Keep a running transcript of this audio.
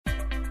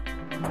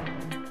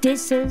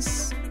This is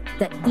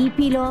the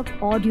Epilogue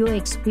Audio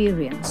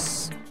Experience.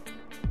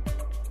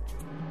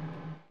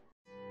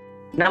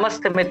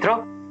 નમસ્તે મિત્રો,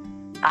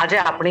 આજે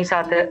આપણી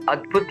સાથે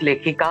અદ્ભુત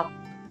લેખિકા,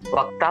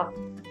 વક્તા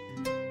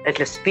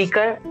એટલે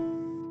સ્પીકર,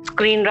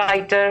 સ્ક્રીન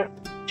રાઇટર,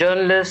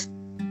 જર્નલિસ્ટ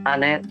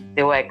અને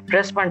તેઓ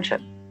એક્ટ્રેસ પણ છે.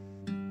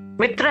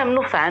 મિત્ર,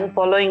 એમનું ફેન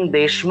ફોલોઈંગ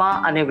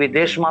દેશમાં અને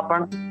વિદેશમાં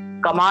પણ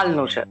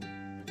કમાલનું છે.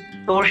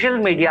 સોશિયલ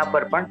મીડિયા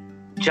પર પણ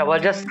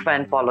જબરજસ્ત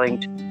ફેન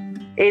ફોલોઈંગ છે.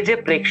 એ જે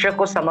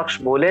પ્રેક્ષકો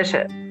સમક્ષ બોલે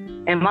છે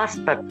એમાં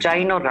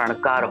સચ્ચાઈનો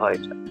રણકાર હોય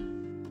છે.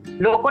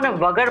 લોકોને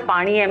વગર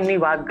પાણી એમની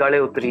વાત ગળે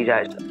ઉતરી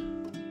જાય છે.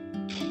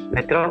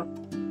 મિત્રો,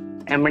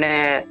 એમણે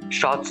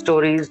short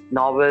stories,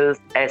 novels,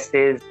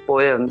 essays,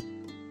 poems,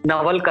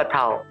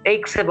 નવલકથાઓ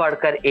એક સે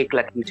બળકર એક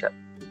લખી છે.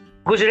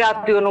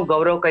 ગુજરાતીઓનું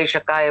ગૌરવ કહી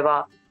શકાય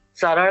એવા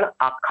સરળ,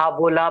 આખા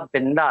બોલા,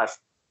 બિંદાસ,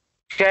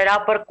 ચહેરા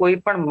પર કોઈ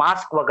પણ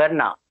માસ્ક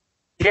વગરના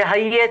જે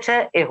હૈયે છે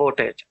એ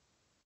હોઠે છે.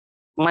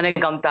 મને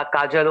ગમતા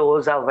કાજલ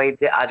ઓઝા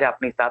વૈદ્ય આજે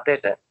આપણી સાથે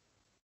છે.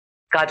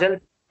 કાજલ,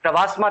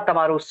 પ્રવાસમાં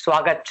તમારું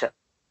સ્વાગત છે.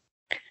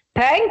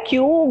 થેન્ક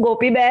યુ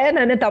ગોપીબેન,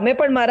 અને તમે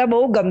પણ મારા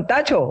બહુ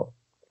ગમતા છો.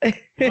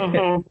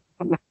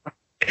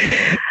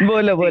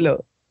 બોલો બોલો.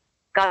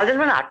 કાજલ,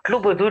 મને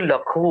આટલું બધું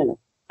લખવું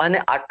અને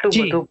આટલું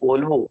બધું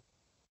બોલવું,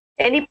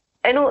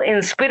 એનું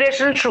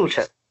ઇન્સ્પિરેશન શું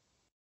છે?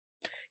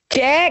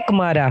 ચેક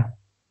મારા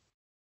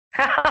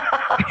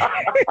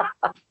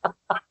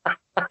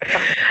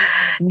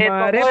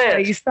મારે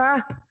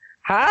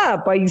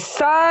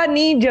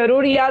પૈસાની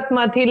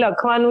જરૂરિયાતમાંથી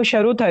લખવાનું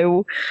શરૂ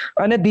થયું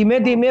અને ધીમે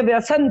ધીમે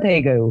વ્યસન થઈ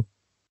ગયું.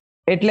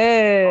 એટલે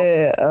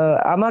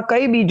આમાં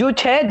કઈ બીજું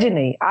છે જ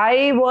નહીં.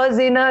 I was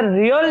in a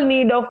real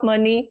need of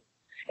money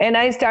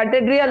and I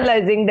started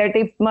realising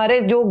that if મારે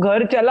જો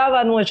ઘર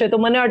ચલાવવાનું હશે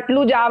તો મને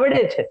આટલું જ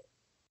આવડે છે.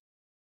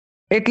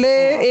 એટલે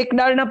એક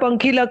ડાળના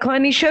પંખી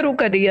લખવાની શરૂ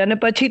કરી અને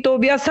પછી તો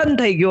વ્યસન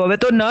થઈ ગયું. હવે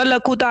તો ન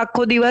લખું તો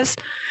આખો દિવસ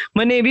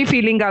મને એવી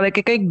ફિલિંગ આવે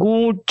કે કંઈક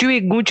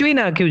ગૂંચવી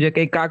નાખ્યું છે,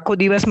 કંઈક આખો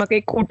દિવસમાં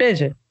કંઈક ખૂટે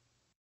છે.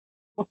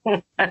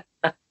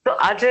 તો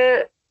આજે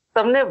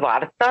તમને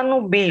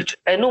વાર્તાનું બીજ,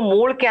 એનું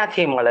મૂળ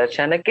ક્યાંથી મળે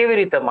છે અને કેવી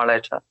રીતે મળે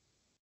છે?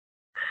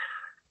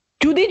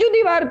 જુદી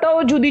જુદી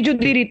વાર્તાઓ જુદી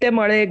જુદી રીતે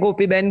મળે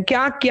ગોપીબેન.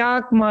 ક્યાંક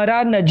ક્યાંક મારા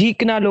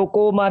નજીકના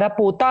લોકો, મારા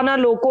પોતાના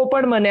લોકો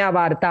પણ મને આ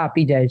વાર્તા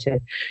આપી જાય છે.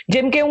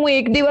 જેમ કે હું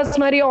એક દિવસ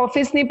મારી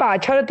ઓફિસની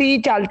પાછળથી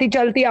ચાલતી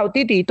ચાલતી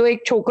આવતી હતી તો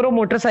એક છોકરો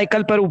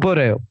મોટરસાયકલ પર ઉભો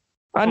રહ્યો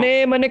અને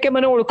મને કે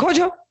મને ઓળખો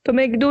છો? તો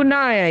મેં કીધું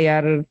ના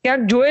યાર,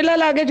 ક્યાંક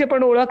જોયેલા લાગે છે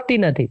પણ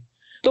ઓળખતી નથી.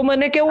 તો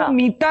મને કે હું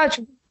મીતા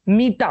છું.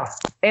 મીતા,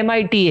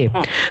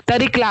 MITA,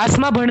 તારી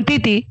ક્લાસમાં ભણતી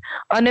હતી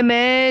અને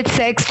મેં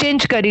સેક્સ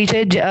ચેન્જ કરી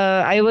છે.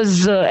 I was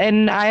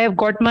and I have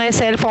got my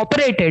self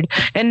operated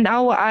and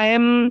now I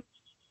M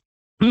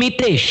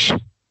Mitesh.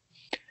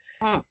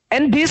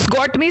 And this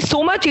got me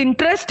so much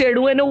interested.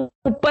 હું એને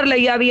ઉપર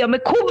લઈ આવી, અમે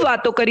ખૂબ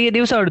વાતો કરી. એ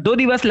દિવસે અડધો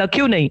દિવસ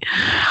લખ્યું નહીં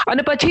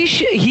અને પછી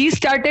he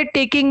started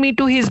taking me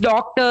to his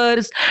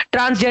doctors,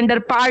 transgender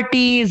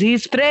parties,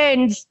 his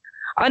friends,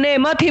 અને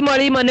એમાંથી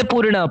મળી મને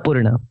પૂર્ણ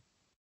અપૂર્ણ.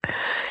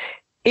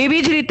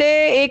 એવી જ રીતે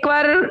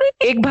એકવાર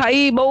એક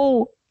ભાઈ, બહુ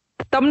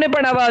તમને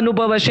પણ આવા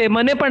અનુભવ હશે,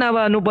 મને પણ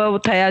આવા અનુભવ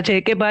થયા છે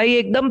કે ભાઈ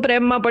એકદમ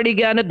પ્રેમમાં પડી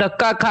ગયા અને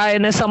ધક્કા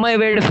ખાય ને સમય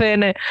વેડફે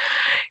ને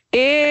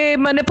એ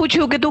મને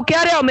પૂછ્યું કે તું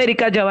ક્યારે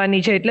અમેરિકા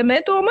જવાની છે? એટલે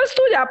મેં તો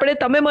સમજતું જ, આપણે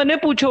તમે મને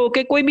પૂછો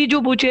કે કોઈ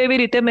બીજું પૂછે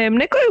એવી રીતે મેં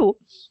એમને કહ્યું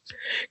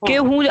કે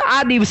હું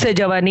આ દિવસે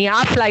જવાની,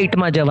 આ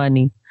ફ્લાઇટમાં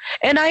જવાની.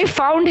 And I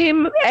found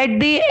him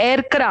at the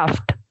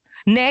aircraft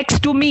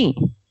next to me.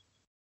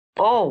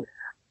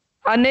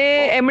 અને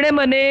એમણે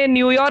મને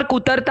ન્યુયોર્ક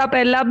ઉતરતા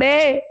પહેલા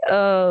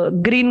 2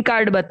 ગ્રીન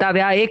કાર્ડ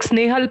બતાવ્યા, એક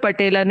સ્નેહલ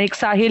પટેલ અને એક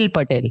સાહિલ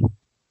પટેલ,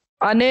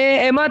 અને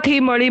એમાંથી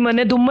મળી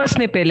મને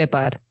ધુમ્મસને પેલે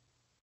પાર.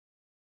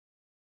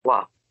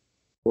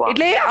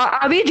 એટલે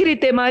આવી જ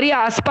રીતે મારી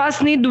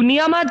આસપાસની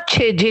દુનિયામાં જ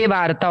છે જે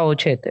વાર્તાઓ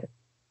છે તે.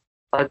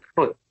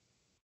 અદ્ભુત.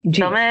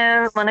 તમે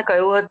મને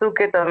કહ્યું હતું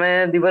કે તમે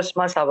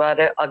દિવસમાં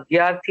સવારે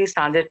 11 થી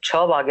સાંજે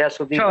 6 વાગ્યા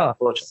સુધી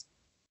લખો છો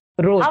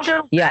રોજ.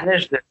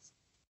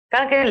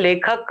 કારણ કે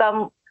લેખક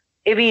કામ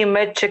એવી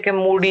ઇમેજ છે કે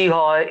મૂડી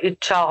હોય,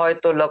 ઈચ્છા હોય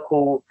તો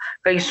લખવું,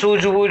 કઈ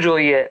સૂઝવું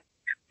જોઈએ.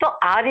 તો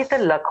આ રીતે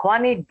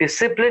લખવાની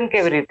ડિસિપ્લિન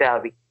કેવી રીતે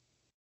આવી?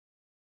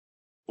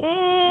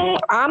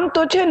 આમ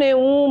તો છે ને,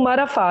 હું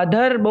મારા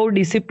ફાધર બહુ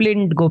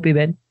ડિસિપ્લિન્ડ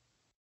ગોપીબેન.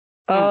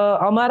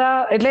 અમારા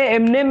એટલે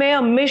એમને મેં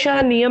હંમેશા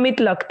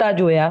નિયમિત લખતા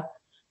જોયા.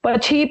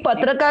 પછી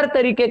પત્રકાર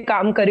તરીકે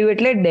કામ કર્યું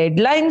એટલે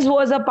deadlines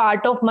was a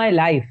part of my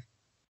life.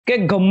 કે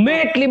ગમે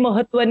એટલી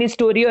મહત્વની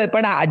સ્ટોરી હોય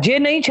પણ આજે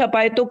નહીં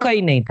છપાય તો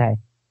કઈ નહીં થાય.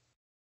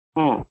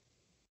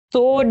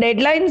 તો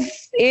ડેડલાઇન્સ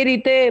એ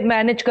રીતે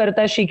મેનેજ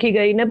કરતા શીખી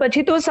ગઈ ને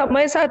પછી તો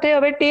સમય સાથે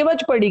હવે ટેવ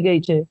જ પડી ગઈ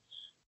છે.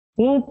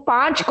 હું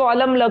 5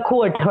 કોલમ લખું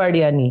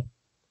અઠવાડિયાની.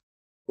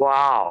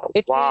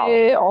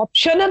 એટલે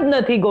ઓપ્શન જ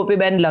નથી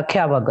ગોપીબેન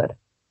લખ્યા વગર,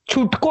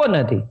 છૂટકો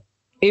નથી,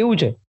 એવું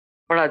છે.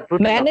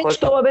 મેનેજ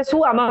તો હવે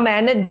શું, આમાં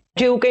મેનેજ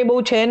જેવું કઈ બહુ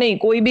છે નહીં.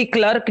 કોઈ બી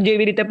ક્લર્ક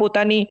જેવી રીતે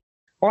પોતાની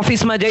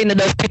ઓફિસમાં જઈને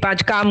 10 થી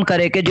 5 કામ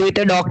કરે કે જેવી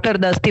રીતે ડોક્ટર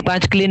 10 થી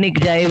 5 ક્લિનિક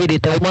જાય એવી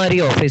રીતે હું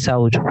મારી ઓફિસ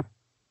આવું છું.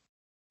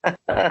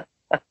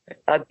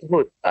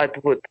 અદ્ભુત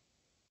અદ્ભુત.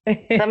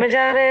 તમે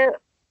જયારે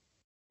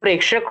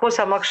પ્રેક્ષકો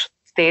સમક્ષ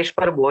સ્ટેજ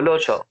પર બોલો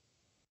છો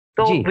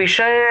તો જી.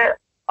 વિષય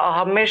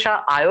હંમેશા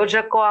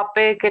આયોજકો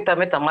આપે કે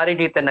તમે તમારી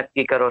રીતે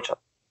નક્કી કરો છો?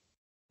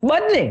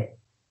 બંને.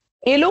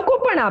 એ લોકો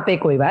પણ આપે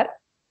કોઈ વાર,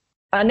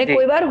 અને જી.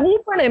 કોઈ વાર હું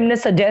પણ એમને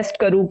સજેસ્ટ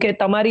કરું કે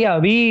તમારી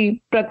આવી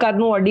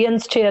પ્રકારનું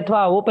ઓડિયન્સ છે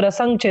અથવા આવો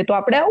પ્રસંગ છે તો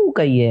આપણે આવું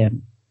કહીએ એમ.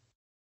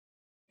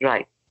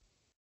 રાઈટ.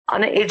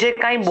 અને એ જે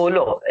કાંઈ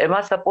બોલો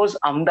એમાં સપોઝ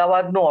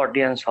અમદાવાદનું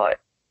ઓડિયન્સ હોય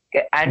કે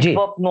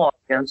એન્ટવર્પનું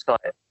ઓડિયન્સ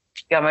હોય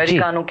કે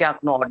અમેરિકાનું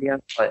ક્યાંકનું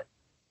ઓડિયન્સ હોય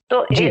તો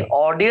એ જી.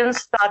 ઓડિયન્સ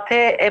સાથે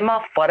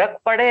એમાં ફરક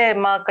પડે,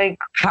 એમાં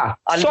કંઈક હા,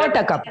 અલગ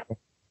 100% પડે.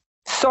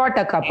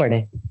 100% પડે.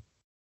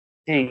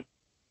 જી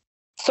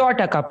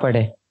 100%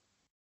 પડે.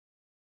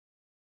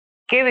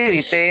 કેવી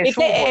રીતે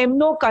એટલે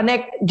એમનો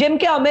કનેક્ટ, જેમ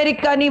કે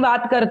અમેરિકાની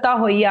વાત કરતા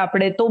હોઈએ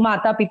આપણે તો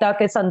માતા પિતા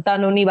કે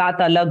સંતાનોની વાત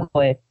અલગ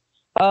હોય,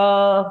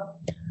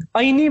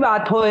 અહીંની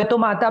વાત હોય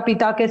તો માતા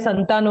પિતા કે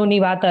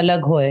સંતાનોની વાત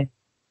અલગ હોય,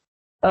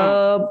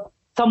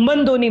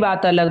 સંબંધોની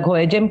વાત અલગ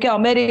હોય. જેમ કે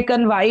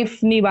અમેરિકન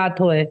વાઇફની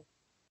વાત હોય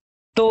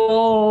તો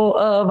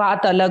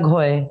વાત અલગ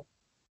હોય.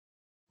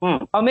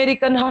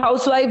 અમેરિકન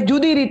હાઉસવાઈફ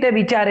જુદી રીતે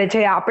વિચારે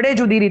છે, આપણે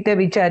જુદી રીતે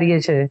વિચારીએ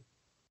છીએ.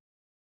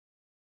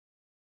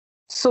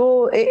 સો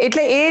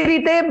એટલે એ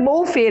રીતે બહુ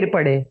ફેર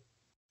પડે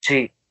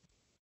જી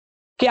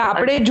કે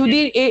આપણે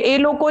જુદી એ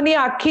લોકોની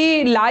આખી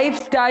લાઈફ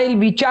સ્ટાઇલ,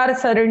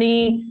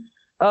 વિચારસરણી,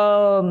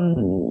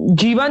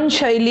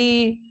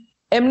 જીવનશૈલી,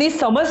 એમની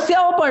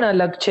સમસ્યાઓ પણ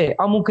અલગ છે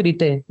અમુક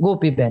રીતે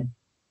ગોપીબેન.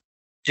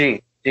 જી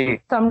જી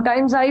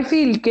સમટાઈમ્સ આઈ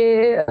ફીલ કે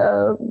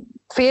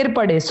ફેર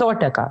પડે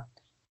 100%.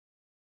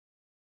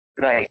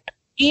 રાઈટ.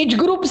 એજ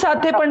ગ્રુપ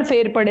સાથે પણ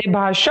ફેર પડે,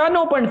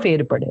 ભાષાનો પણ ફેર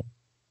પડે.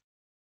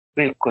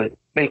 બિલકુલ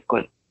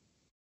બિલકુલ.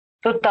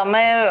 તો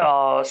તમે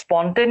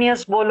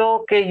સ્પોન્ટેનિયસ બોલો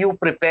કે you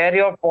prepare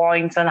your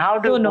points and how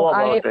do No, go I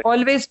about it?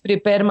 always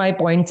prepare my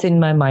points in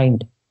my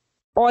mind.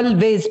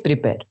 Always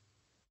prepare.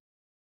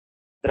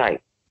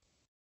 Right.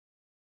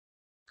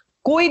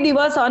 કોઈ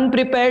દિવસ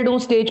અનપ્રિપેર્ડ હું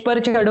સ્ટેજ પર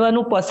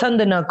ચડવાનું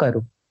પસંદ ન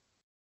કરું.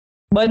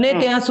 બને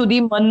ત્યાં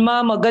સુધી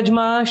મનમાં,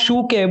 મગજમાં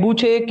શું કહેવું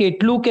છે,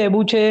 કેટલું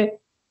કહેવું છે,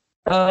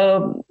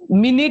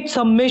 મિનિટ્સ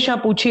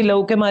હંમેશા પૂછી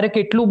લઉં કે મારે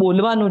કેટલું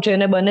બોલવાનું છે,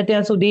 અને બને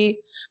ત્યાં સુધી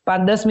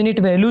 5-10 મિનિટ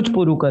વહેલું જ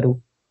પૂરું કરું.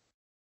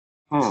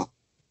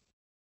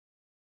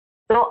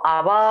 તો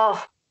આવા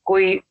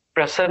કોઈ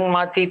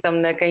પ્રસંગમાંથી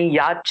તમને કંઈ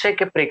યાદ છે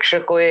કે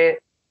પ્રેક્ષકોએ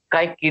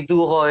કંઈક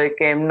કીધું હોય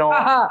કે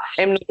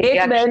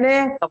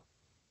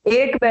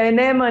એક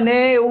બહેને મને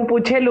એવું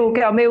પૂછેલું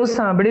કે અમે એવું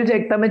સાંભળ્યું છે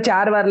કે તમે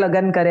 4 વાર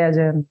લગ્ન કર્યા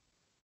છે.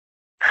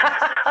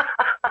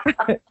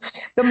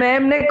 તો મેં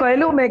એમને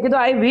કહેલું, મેં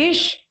કીધું આઈ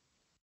વિશ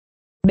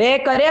 2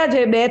 કર્યા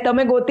છે, 2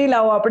 તમે ગોતી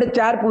લાવો, આપણે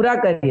 4 પૂરા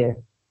કરીએ.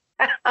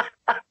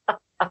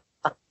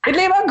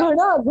 એટલે એવા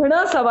ઘણા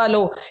ઘણા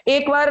સવાલો.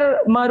 એકવાર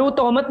મારું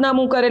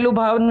તહોમતનામું કરેલું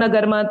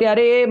ભાવનગરમાં,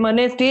 ત્યારે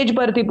મને સ્ટેજ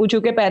પરથી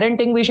પૂછ્યું કે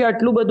પેરેન્ટિંગ વિશે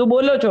આટલું બધું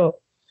બોલો છો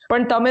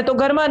પણ તમે તો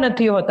ઘરમાં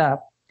નથી હોતા,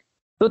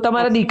 તો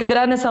તમારા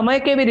દીકરાને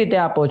સમય કેવી રીતે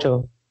આપો છો?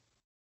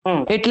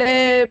 એટલે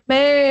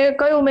મેં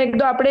કહ્યું, મેં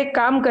કીધું આપણે એક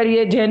કામ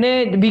કરીએ, જેને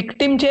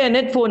વિક્ટિમ છે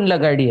એને જ ફોન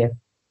લગાડીએ.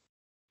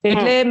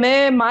 એટલે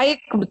મેં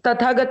માઇક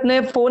તથાગતને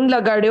ફોન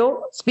લગાડ્યો,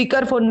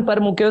 સ્પીકર ફોન પર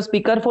મૂક્યો,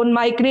 સ્પીકર ફોન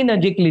માઇકની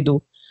નજીક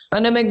લીધું,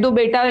 અને મેં કીધું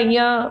બેટા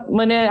અહીંયા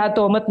મને આ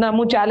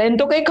તહોમતનામું ચાલે. એને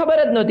તો કઈ ખબર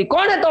જ નહોતી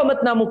કોણે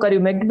તહોમતનામું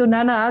કર્યું. મેં કીધું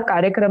ના આ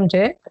કાર્યક્રમ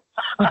છે.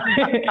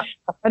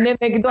 અને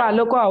મેં કીધું આ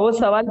લોકો આવો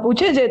સવાલ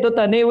પૂછે છે તો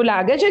તને એવું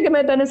લાગે છે કે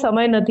મેં તને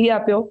સમય નથી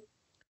આપ્યો?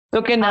 તો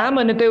કે ના,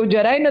 મને તો એવું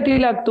જરાય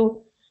નથી લાગતું.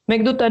 મેં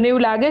કીધું તને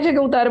એવું લાગે છે કે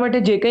હું તારા માટે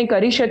જે કંઈ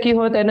કરી શકી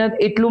હોત એના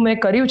એટલું મેં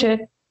કર્યું છે?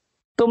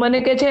 તો મને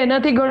કે છે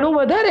એનાથી ઘણું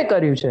વધારે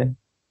કર્યું છે.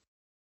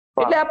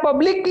 એટલે આ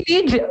પબ્લિકલી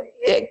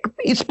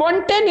જ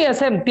સ્પોન્ટેનિયસ,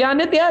 એમ ત્યાં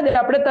ને ત્યાં જ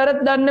આપણે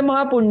તરત દાન ને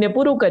મહાપુણ્ય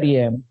પૂરું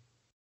કરીએ એમ.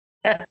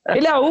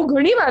 એટલે આવું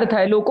ઘણી વાર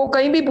થાય, લોકો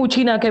કંઈ બી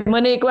પૂછી નાખે.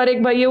 મને એકવાર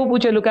એક ભાઈ એવું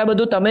પૂછેલું કે આ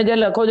બધું તમે જે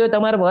લખો છો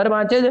તમારા વર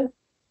વાંચે છે?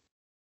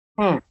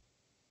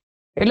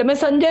 એટલે મેં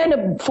સંજયને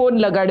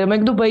ફોન લગાડ્યો, મેં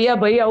કીધું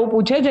ભાઈ આવું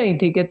પૂછે છે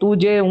અહીંથી કે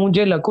હું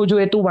જે લખું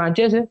છું એ તું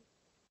વાંચે છે?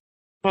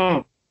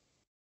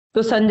 તો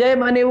સંજયે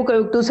મને એવું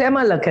કહ્યું તું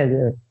શેમાં લખે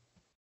છે?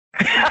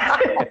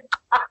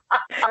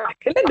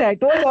 એટલે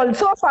that was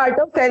also a part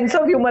of sense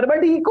of humor,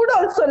 but he could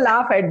also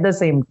laugh at the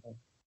same time.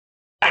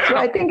 So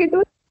I think it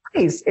was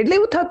nice. એટલે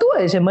એવું થતું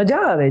હોય છે, મજા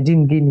આવે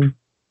જિંદગીની.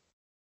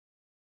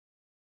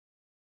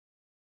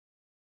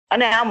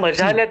 અને આ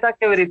મજા લેતા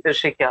કેવી રીતે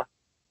શીખ્યા?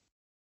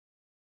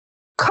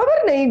 ખબર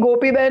નહીં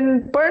ગોપીબેન,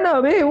 પણ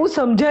હવે એવું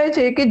સમજાય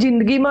છે કે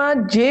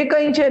જિંદગીમાં જે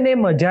કંઈ છે ને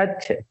મજા જ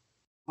છે.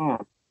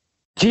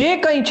 જે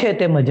કંઈ છે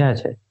તે મજા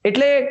છે.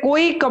 એટલે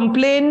કોઈ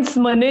કમ્પ્લેન્સ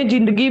મને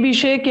જિંદગી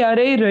વિશે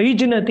ક્યારેય રહી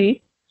જ નથી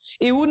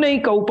એવું નહીં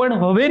કહું, પણ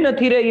હવે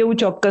નથી રહી એવું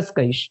ચોક્કસ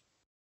કહીશ.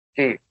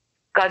 જી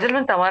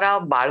કાજલબેન, તમારા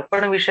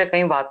બાળપણ વિશે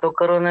કંઈ વાતો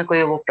કરો ને.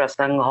 કોઈ એવો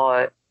પ્રસંગ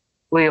હોય,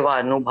 કોઈ એવા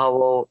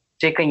અનુભવો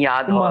જે કંઈ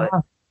યાદ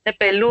હોય. ને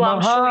પહેલું આમ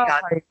શું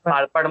યાદ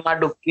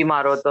બાળપણમાં ડૂબકી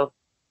મારો તો?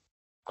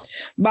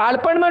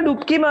 બાળપણમાં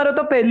ડૂબકી મારો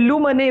તો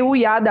પહેલું મને એવું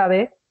યાદ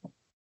આવે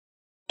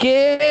કે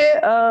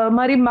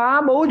મારી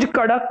માં બહુ જ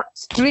કડક,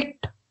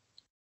 સ્ટ્રિક્ટ,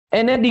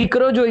 એને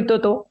દીકરો જોઈતો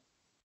હતો.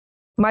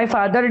 My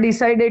father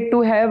decided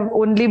to have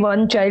only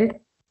 1 child.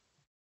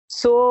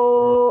 સો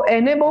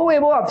એને બહુ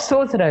એવો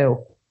અફસોસ રહ્યો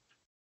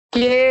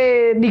કે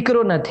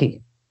દીકરો નથી.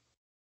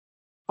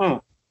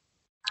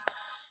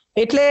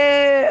 એટલે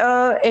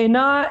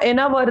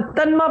એના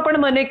વર્તનમાં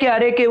પણ મને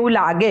ક્યારેક એવું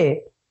લાગે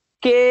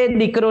કે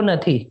દીકરો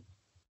નથી.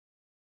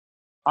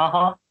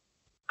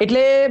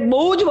 એટલે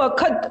બહુ જ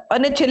વખત,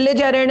 અને છેલ્લે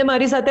જ્યારે એને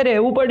મારી સાથે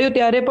રહેવું પડ્યું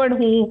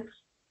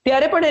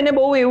ત્યારે પણ એને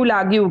બહુ એવું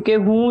લાગ્યું કે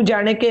હું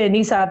જાણે કે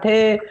એની સાથે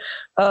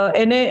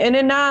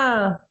એને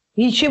ના,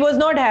 she was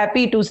not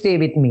happy to stay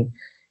with me.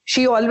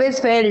 She always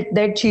felt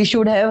that she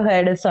should have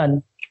had a son.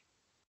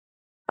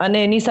 અને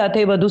એની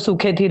સાથે વધુ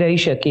સુખેથી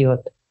રહી શકી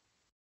હોત.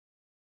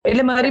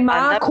 એટલે મારી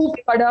માં ખૂબ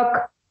કડક,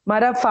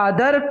 મારા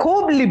ફાધર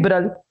ખૂબ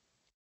લિબરલ.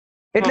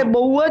 એટલે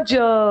બહુ જ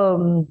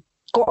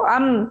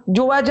આમ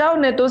જોવા જાવ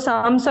ને તો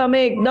સામે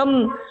એકદમ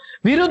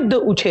વિરુદ્ધ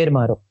ઉછેર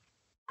મારો.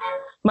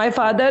 My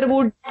father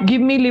would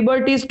give me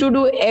liberties to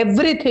do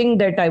everything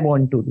that I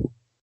want to do.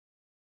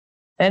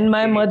 And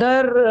my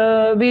mother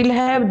will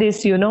have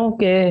this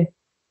કે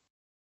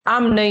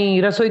આમ નહીં,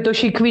 રસોઈ તો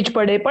શીખવી જ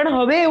પડે. પણ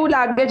હવે એવું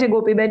લાગે છે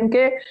ગોપીબેન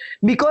કે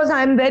because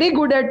I am very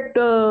good at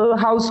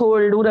house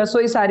hold, હું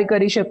રસોઈ સારી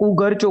કરી શકું,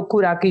 ઘર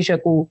ચોખ્ખું રાખી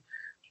શકું,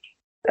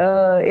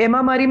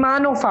 એમાં મારી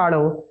માનો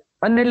ફાળો,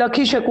 અને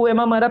લખી શકું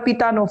એમાં મારા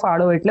પિતાનો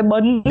ફાળો. એટલે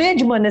બંને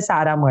જ મને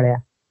સારા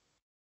મળ્યા.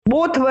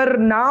 Both were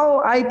now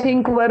I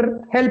think were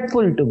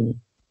helpful to me.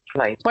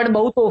 પણ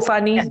બહુ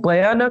તોફાની,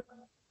 ભયાનક.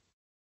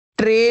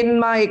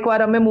 ટ્રેનમાં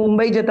એકવાર અમે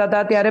મુંબઈ જતા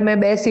હતા ત્યારે મેં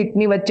 2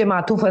 સીટની વચ્ચે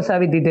માથું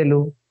ફસાવી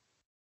દીધેલું.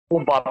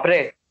 બાપરે.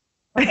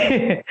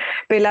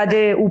 પેલા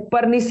જે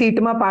ઉપરની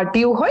સીટમાં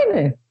પાટિયું હોય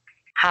ને,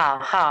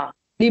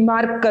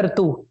 ડિમાર્ક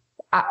કરતું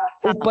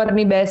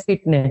ઉપરની 2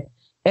 સીટને,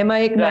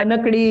 એમાં એક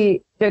નાનકડી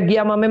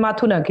જગ્યામાં મેં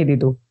માથું નાખી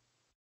દીધું.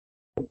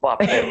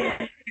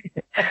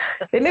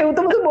 એટલે હું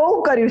તો બધું બહુ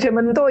કર્યું છે.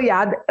 મને તો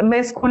યાદ,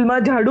 મેં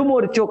સ્કૂલમાં ઝાડુ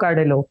મોરચો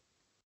કાઢેલો.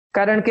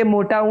 કારણ કે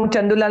હું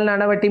ચંદુલાલ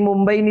નાણાવટી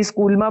મુંબઈની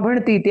સ્કૂલમાં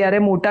ભણતી ત્યારે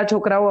મોટા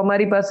છોકરાઓ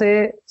અમારી પાસે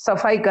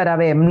સફાઈ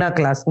કરાવે એમના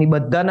ક્લાસની.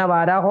 બધાના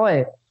વારા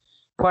હોય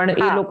પણ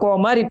એ લોકો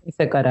અમારી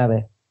પાસે કરાવે.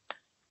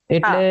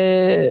 એટલે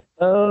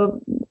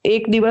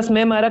એક દિવસ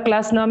મેં મારા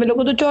ક્લાસના, અમે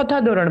લોકો તો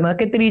 4થા ધોરણમાં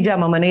કે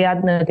 3જામાં, મને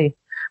યાદ નથી,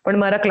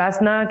 પણ મારા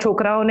ક્લાસના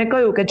છોકરાઓને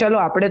કહ્યું કે ચલો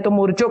આપણે તો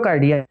મોરચો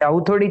કાઢીએ,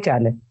 આવું થોડી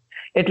ચાલે.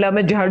 એટલે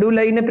અમે ઝાડુ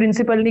લઈને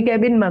પ્રિન્સિપલની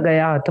કેબિનમાં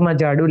ગયા,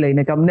 હાથમાં ઝાડુ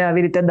લઈને, કે અમને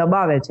આવી રીતે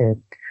દબાવે છે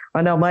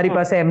અને અમારી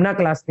પાસે એમના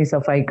ક્લાસની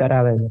સફાઈ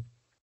કરાવે છે.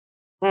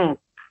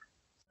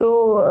 તો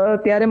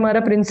ત્યારે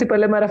મારા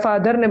પ્રિન્સિપલે મારા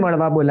ફાધરને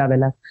મળવા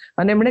બોલાવેલા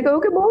અને એમણે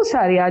કહ્યું કે બહુ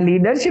સારી આ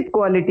લીડરશિપ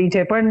ક્વોલિટી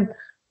છે, પણ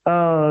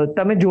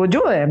તમે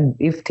જોજો એમ,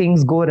 if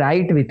things go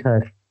right with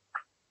her.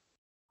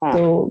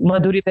 તો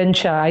Madhuriben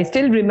Shah, I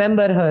still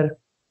remember her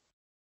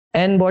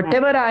and vote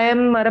ever I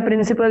am, મારા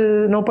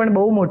પ્રિન્સિપલનો પણ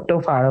બહુ મોટો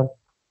ફાળો.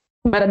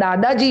 મારા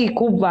દાદાજી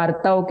ખૂબ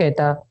વાર્તાઓ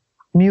કહેતા.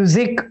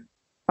 મ્યુઝિક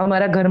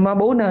અમારા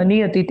ઘરમાં બહુ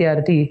નાની હતી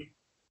ત્યારથી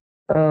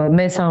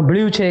મેં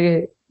સાંભળ્યું છે.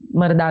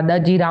 મારા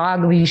દાદાજી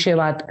રાગ વિશે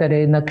વાત કરે,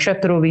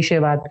 નક્ષત્રો વિશે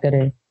વાત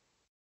કરે.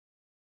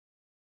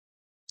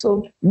 સો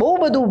બહુ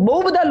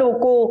બધા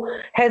લોકો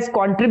has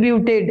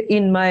contributed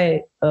in my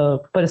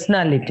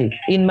personality,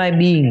 in my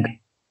being.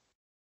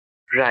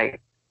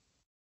 Right,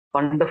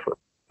 wonderful.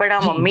 પણ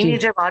આ મમ્મીની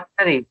જે વાત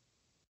કરી,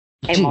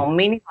 એ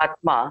મમ્મીની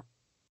વાતમાં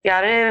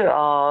ત્યારે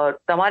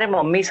તમારે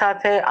મમ્મી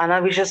સાથે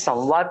આના વિશે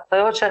સંવાદ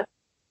થયો છે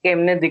કે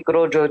એમને દીકરો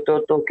જોઈતો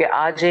હતો, કે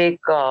આ જે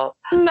એક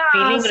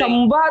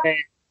સંવાદ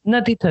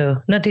નથી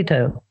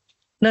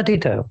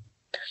થયો.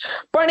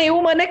 પણ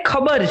એવું મને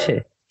ખબર છે,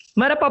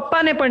 મારા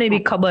પપ્પાને પણ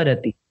એવી ખબર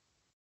હતી.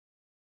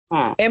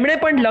 એમણે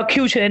પણ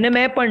લખ્યું છે અને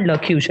મેં પણ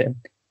લખ્યું છે.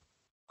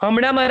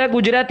 હમણાં મારા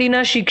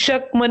ગુજરાતીના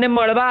શિક્ષક મને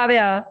મળવા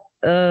આવ્યા,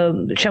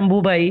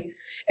 શંભુભાઈ.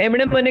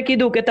 એમણે મને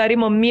કીધું કે તારી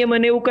મમ્મીએ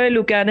મને એવું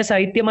કહેલું કે આને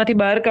સાહિત્યમાંથી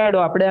બહાર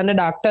કાઢો, આપણે આને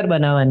ડાક્ટર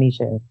બનાવવાની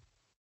છે.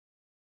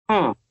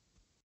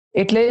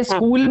 એટલે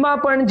સ્કૂલમાં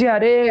પણ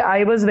જ્યારે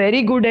I was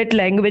very good at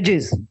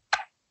languages,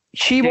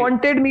 she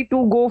wanted me to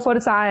go for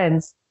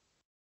science.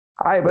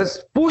 I was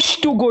pushed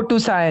to go to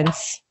science.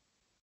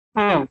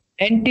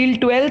 Until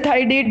 12th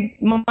I did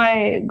my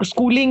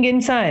schooling in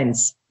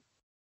science.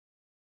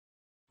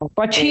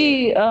 પછી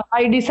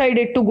I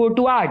decided to go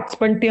to arts.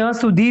 પણ ત્યાં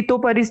સુધી તો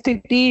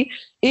પરિસ્થિતિ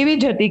એવી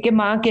જ હતી કે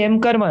માં કેમ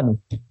કરવાનું.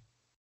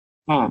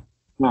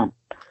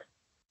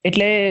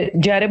 એટલે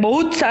જ્યારે બહુ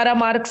જ સારા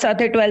માર્ક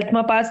સાથે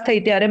 12thમાં પાસ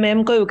થઈ ત્યારે મેં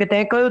એમ કહ્યું કે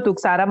તે કહ્યું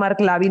તું સારા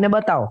માર્ક લાવીને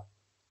બતાવો,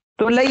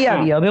 તો લઈ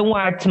આવી, હવે હું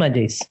આર્ટ્સમાં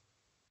જઈશ.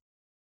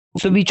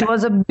 So which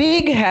was a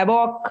big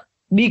havoc,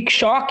 big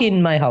shock in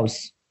my house.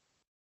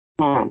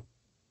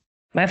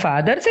 My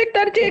father said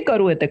તારે જે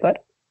કરવું હોય તે કર,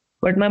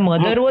 but my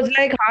mother was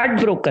like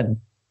heartbroken.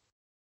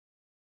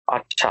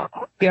 અચ્છા,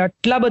 કે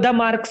આટલા બધા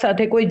માર્ક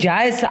સાથે કોઈ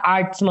જાય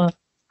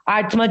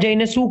આર્ટ્સમાં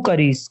જઈને શું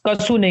કરીશ,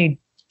 કશું નહીં.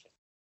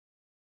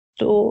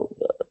 તો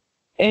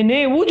એને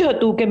એવું જ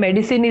હતું કે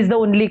medicine is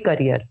the only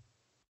career.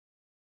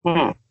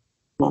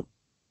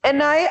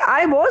 And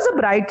I was a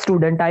bright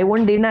student, I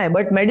won't deny,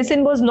 but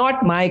medicine was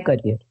not my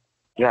career.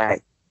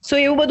 Right. So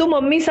એવું બધું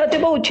મમ્મી સાથે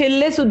બહુ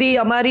છેલ્લે સુધી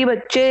અમારી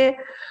વચ્ચે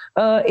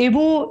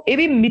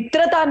એવી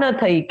મિત્રતા ન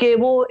થઈ કે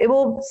એવો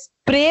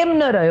પ્રેમ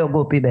ન રહ્યો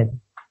Gopiben.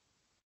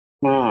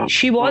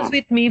 She was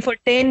with me for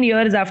 10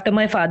 years after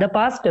my father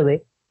passed away.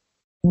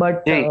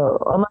 But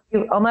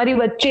અમારી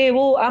વચ્ચે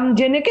એવું આમ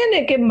જેને કે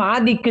ને કે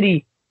માં દીકરી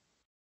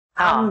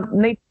આમ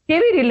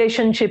કેવી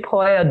રિલેશનશિપ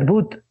હોય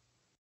અદ્ભુત,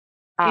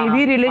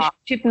 એવી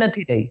રિલેશનશિપ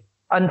નથી રહી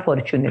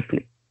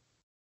unfortunately.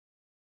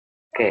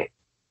 Okay.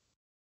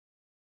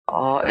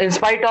 In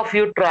spite of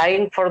you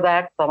trying for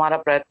that,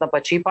 તમારા પ્રયત્ન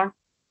પછી પણ?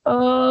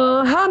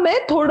 હા, મેં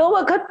થોડો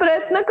વખત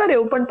પ્રયત્ન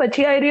કર્યો પણ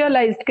પછી આઈ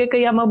રિયલાઇઝ કે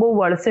કઈ આમાં બહુ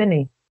વળશે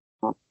નહીં.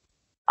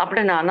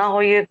 આપણે નાના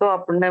હોઈએ તો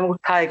આપણને એવું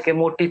થાય કે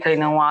મોટી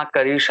થઈને હું આ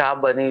કરીશ, આ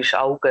બનીશ,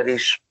 આવું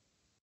કરીશ.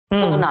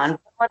 તો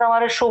નાનપણમાં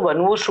તમારે શું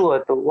બનવું, શું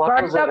હતું?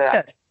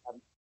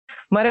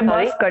 મારે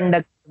બસ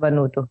કંડક્ટર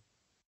બનવું હતું.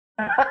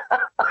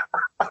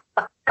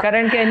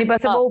 કારણ કે એની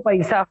પાસે બહુ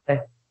પૈસા હોય.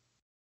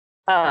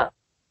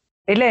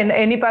 એટલે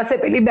એની પાસે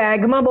પેલી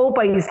બેગમાં બહુ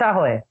પૈસા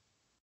હોય.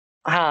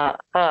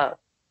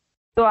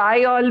 તો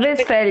આઈ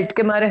ઓલવેઝ ફેલ્ટ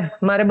કે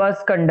મારે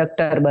બસ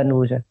કંડક્ટર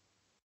બનવું છે.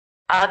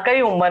 આ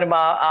કઈ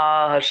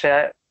ઉંમરમાં હશે?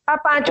 આ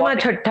 5મા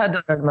 6ઠ્ઠા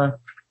ધોરણમાં.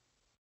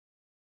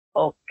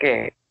 Okay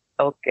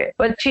okay.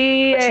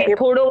 પછી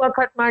થોડો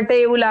વખત માટે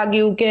એવું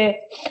લાગ્યું કે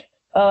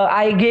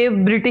I gave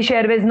British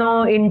Airways no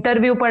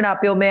interview પણ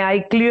આપ્યો મેં.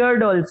 આઈ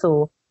ક્લિયર્ડ ઓલ્સો.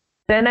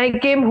 ધેન આઈ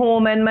કેમ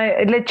હોમ એન્ડ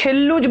એટલે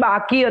છેલ્લું જ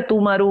બાકી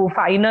હતું મારું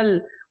ફાઇનલ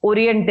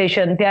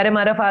ઓરિએન્ટેશન. ત્યારે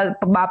મારા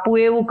બાપુએ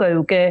એવું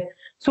કહ્યું કે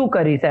શું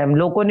કરીશ, એમ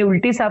લોકોની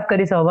ઉલટી સાફ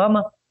કરીશ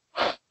હવામાં.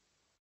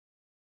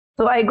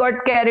 સો આઈ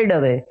ગોટ કેરીડ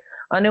અવે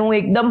અને હું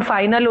એકદમ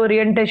ફાઇનલ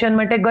ઓરિએન્ટેશન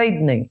માટે ગઈ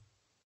જ નહીં.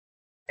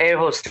 એર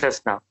હોસ્ટેસ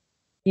ના?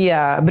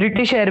 યા,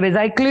 British Airways.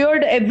 I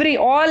cleared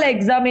all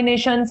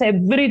examinations,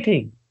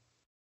 everything.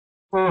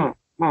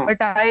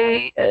 But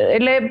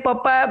એટલે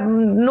પપ્પા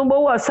નું બહુ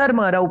અસર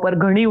મારા ઉપર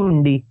ઘણી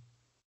ઊંડી.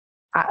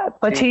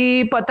 પછી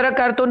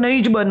પત્રકાર તો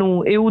નહીં જ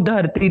બનવું એવું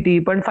ધારતી હતી,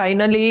 પણ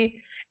finally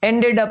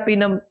ended up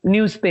in a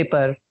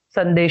newspaper,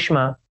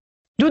 સંદેશમાં,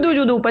 જુદું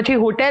જુદું.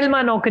 પછી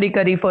હોટેલમાં નોકરી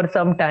કરી for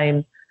some time.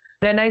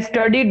 Then I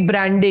studied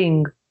branding.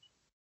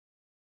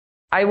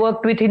 I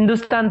work with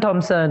Hindustan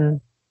Thompson.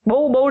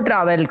 બહુ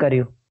ટ્રાવેલ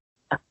કર્યું.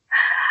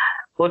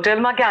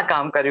 હોટેલમાં ક્યાં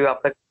કામ કર્યું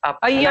આપણે?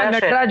 અહીંયા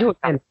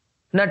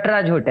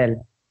નટરાજ હોટેલ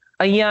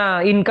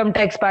અહીંયા ઇન્કમ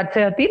ટેક્સ પાસે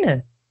હતી ને?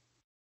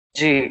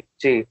 જી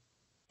જી.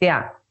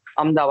 ત્યાં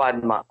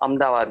અમદાવાદમાં.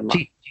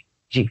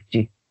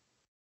 જી.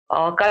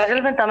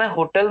 કાજલબેન, તમે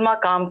હોટેલમાં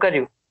કામ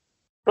કર્યું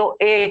તો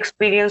એ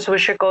એક્સપિરિયન્સ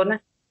વિશે કહો ને.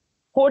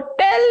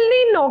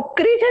 હોટેલની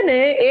નોકરી છે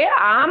ને એ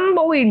આમ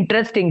બહુ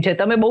ઇન્ટરેસ્ટિંગ છે.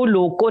 તમે બહુ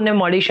લોકોને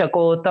મળી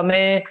શકો,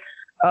 તમે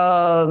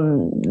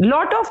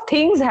lot of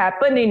things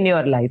happen in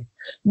your life,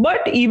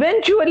 but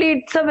eventually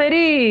it's a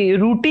very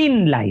routine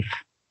life.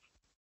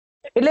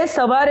 એટલે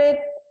સવારે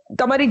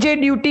તમારી જે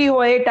ડ્યુટી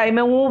હોય એ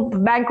ટાઈમે, હું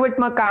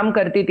બેન્ક્વેટમાં કામ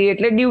કરતી હતી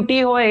એટલે ડ્યુટી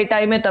હોય એ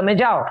ટાઈમે તમે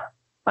જાઓ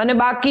અને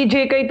બાકી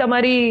જે કઈ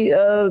તમારી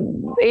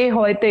એ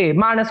હોય તે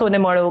માણસોને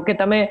મળો, કે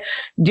તમે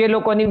જે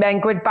લોકોની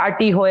બેન્ક્વેટ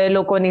પાર્ટી હોય એ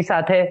લોકોની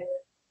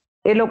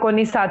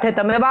સાથે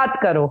તમે વાત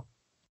કરો.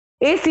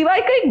 એ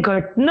સિવાય કઈ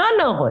ઘટના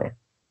ન હોય.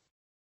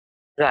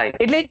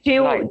 એટલે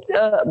જેવું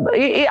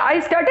I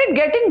started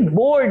getting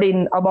bored in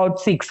about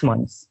 6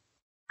 months.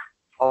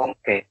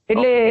 Okay.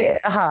 એટલે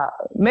હા,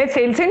 મેં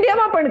સેલ્સ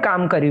ઇન્ડિયામાં પણ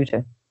કામ કર્યું છે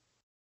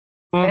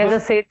એઝ અ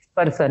સેલ્સ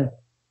પર્સન.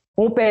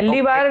 હું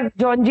પહેલી વાર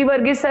જોનજી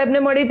વર્ગીસ સાહેબને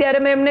મળી ત્યારે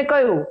મેં એમને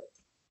કહ્યું,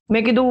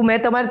 મેં કીધું મેં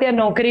તમારે ત્યાં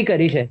નોકરી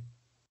કરી છે.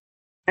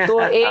 તો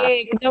એ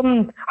એકદમ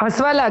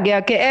હસવા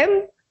લાગ્યા કે એમ.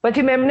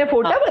 પછી મેં એમને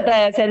ફોટા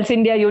બતાવ્યા સેલ્સ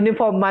ઇન્ડિયા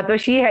યુનિફોર્મમાં, તો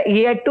he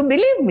had to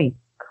believe me.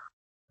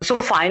 So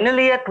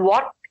finally at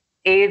what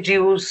age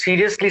you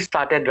seriously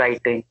started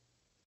writing?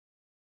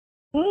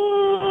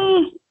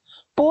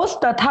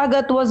 Post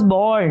Tathagat was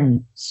born,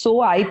 so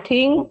I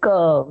think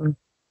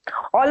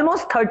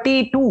almost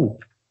 32.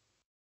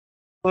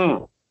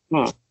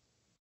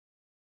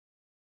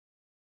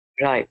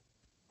 Right.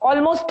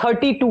 Almost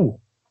 32.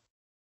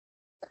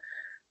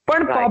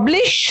 પણ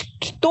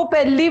published તો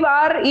પહેલી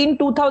વાર in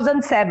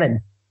 2007.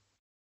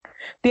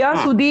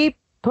 ત્યાં સુધી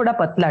થોડા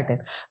પતલા ટાઈમ.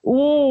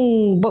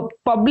 હું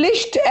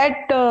published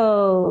at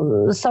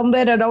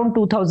somewhere around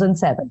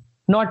 2007,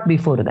 not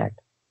before that.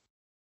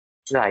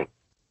 Right.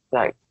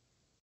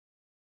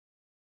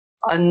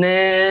 અને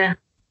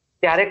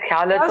ત્યારે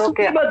ખ્યાલ હતો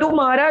કે બધું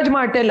મારા જ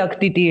માટે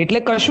લખતી હતી,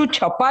 એટલે કશું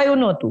છપાયું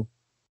નહોતું.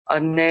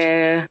 અને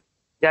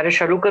જ્યારે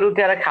શરૂ કર્યું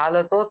ત્યારે ખ્યાલ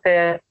હતો કે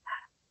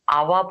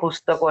આવા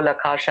પુસ્તકો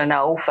લખાશે અને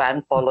આવું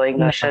ફેન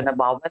ફોલોઈંગ હશે અને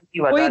 52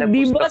 થી વધારે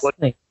પુસ્તકો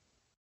નહીં.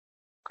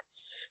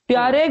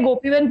 ત્યારે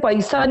ગોપીબેન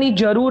પૈસાની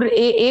જરૂર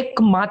એ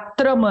એક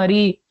માત્ર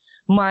મારી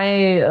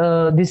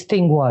ધીસ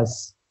થિંગ વોઝ.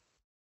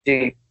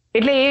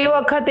 એટલે એ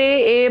વખતે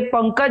એ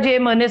પંકજે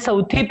મને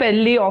સૌથી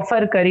પહેલી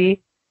ઓફર કરી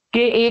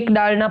કે એક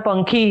ડાળના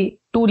પંખી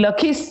તું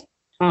લખીશ.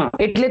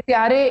 એટલે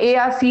ત્યારે એ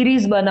આ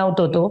સિરીઝ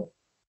બનાવતો હતો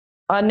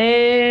અને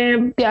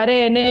ત્યારે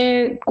એને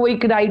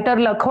કોઈક રાઇટર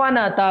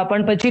લખવાના હતા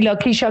પણ પછી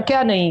લખી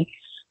શક્યા નહીં.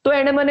 તો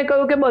એને મને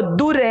કહ્યું કે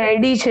બધું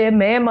રેડી છે,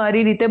 મેં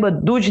મારી રીતે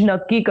બધું જ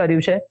નક્કી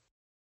કર્યું છે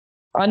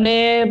અને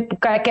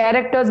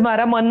કેરેક્ટર્સ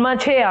મારા મનમાં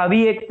છે,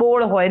 આવી એક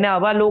પોળ હોય ને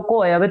આવા લોકો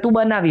હોય, હવે તું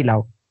બનાવી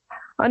લાવ.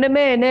 અને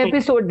મેં એને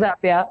એપિસોડ્સ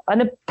આપ્યા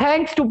અને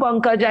thanks to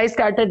Pankaj I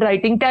started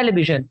writing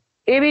television.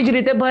 એવી જ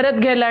રીતે ભરત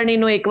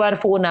ગેલાણીનો એકવાર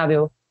ફોન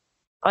આવ્યો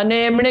અને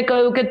એમણે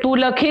કહ્યું કે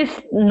તું લખીશ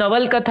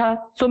નવલકથા.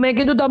 સો મેં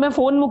કીધું તમે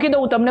ફોન મૂકી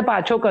દો, હું તમને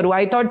પાછો કરું.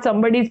 I thought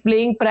somebody is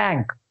playing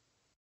prank.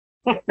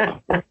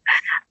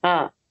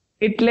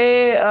 એટલે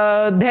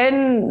than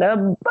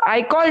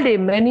I cold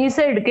him and he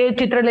said કે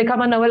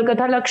ચિત્રલેખામાં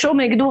નવલકથા લખશો?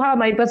 મેં કીધું હા,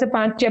 મારી પાસે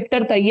 5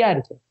 ચેપ્ટર તૈયાર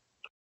છે.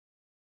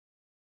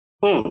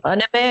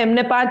 અને મેં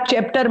એમને 5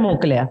 ચેપ્ટર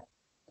મોકલ્યા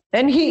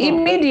એન્ડ હી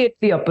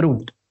ઇમિડિયેટલી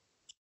અપ્રુવ્ડ.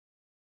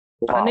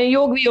 અને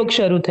યોગ વિયોગ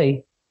શરૂ થઈ.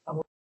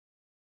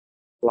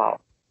 વાવ.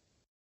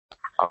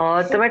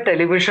 તમે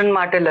ટેલિવિઝન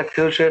માટે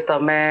લખ્યું છે,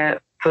 તમે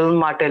ફિલ્મ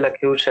માટે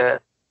લખ્યું છે,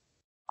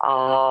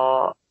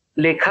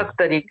 લેખક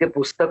તરીકે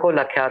પુસ્તકો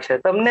લખ્યા છે.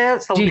 તમને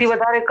સૌથી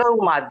વધારે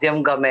કયું માધ્યમ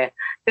ગમે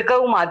કે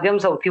કયું માધ્યમ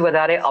સૌથી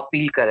વધારે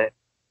અપીલ કરે?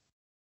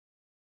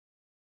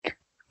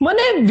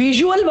 મને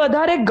વિઝ્યુઅલ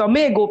વધારે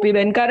ગમે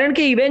ગોપીબેન, કારણ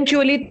કે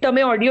ઇવેન્ચ્યુઅલી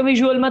તમે ઓડિયો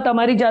વિઝ્યુઅલમાં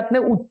તમારી જાતને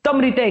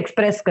ઉત્તમ રીતે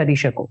એક્સપ્રેસ કરી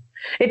શકો.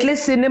 એટલે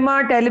સિનેમા,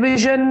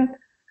 ટેલિવિઝન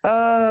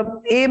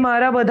એ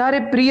મારા વધારે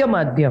પ્રિય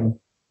માધ્યમ.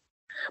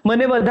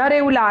 મને વધારે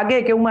એવું લાગે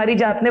કે હું મારી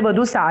જાતને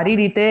વધુ સારી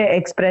રીતે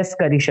એક્સપ્રેસ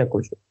કરી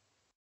શકું છું.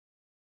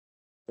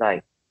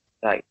 Right,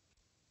 right.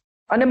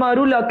 અને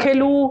મારું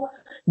લખેલું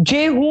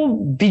જે હું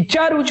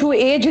વિચારું છું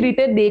એ જ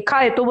રીતે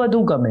દેખાય તો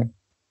વધુ ગમે.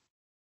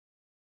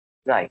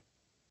 રાઈટ.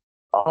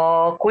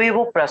 કોઈ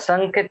એવો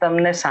પ્રસંગ કે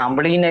તમને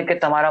સાંભળીને કે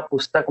તમારા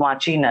પુસ્તક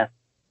વાંચીને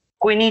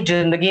કોઈની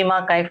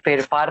જિંદગીમાં કઈ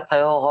ફેરફાર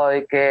થયો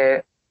હોય કે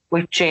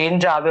કોઈ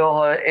ચેન્જ આવ્યો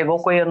હોય, એવો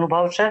કોઈ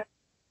અનુભવ છે?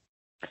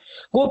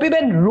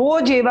 ગોપીબેન,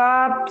 રોજ એવા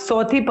 100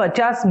 થી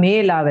 50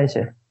 મેલ આવે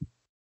છે.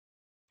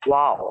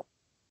 વાવ.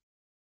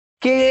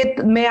 કે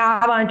મેં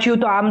આ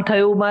વાંચ્યું તો આમ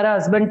થયું, મારા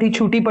હસબન્ડથી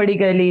છૂટી પડી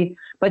ગયેલી,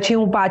 પછી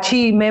હું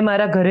પાછી મેં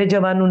મારા ઘરે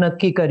જવાનું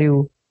નક્કી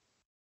કર્યું,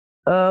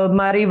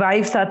 મારી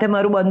વાઈફ સાથે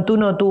મારું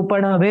બનતું નહોતું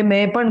પણ હવે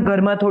મેં પણ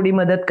ઘરમાં થોડી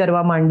મદદ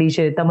કરવા માંડી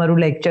છે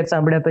તમારું લેક્ચર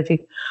સાંભળ્યા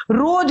પછી.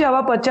 રોજ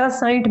આવા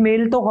 50-60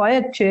 મેલ તો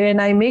હોય જ છે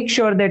and I make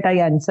sure that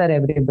I answer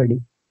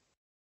everybody.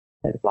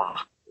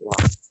 વાહ,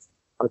 વાહ.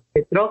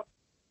 મિત્રો,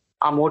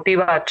 આ મોટી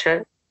વાત છે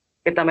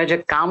કે તમે જે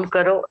કામ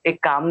કરો એ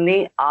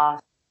કામની આ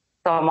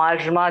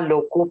સમાજમાં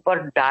લોકો પર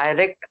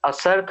ડાયરેક્ટ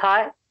અસર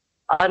થાય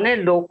અને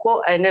લોકો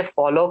એને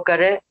ફોલો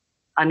કરે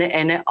અને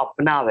એને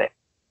અપનાવે.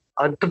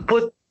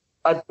 અદ્ભુત,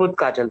 અદ્ભુત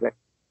કાજલબેન.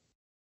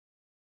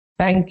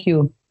 Thank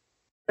you.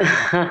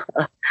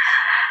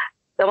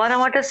 તમારા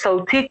માટે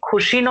સૌથી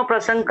ખુશીનો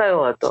પ્રસંગ કયો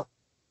હતો?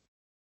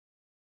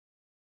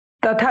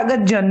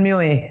 તથાગત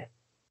જન્મ્યો એ.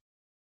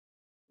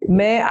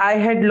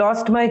 આઈ હેડ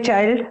lost my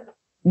child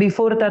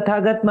before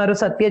Tathagata. મારો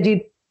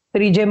સત્યજીત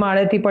 3જે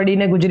માળેથી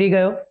પડીને ગુજરી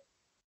ગયો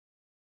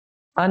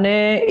અને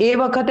એ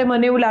વખતે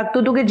મને એવું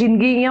લાગતું હતું કે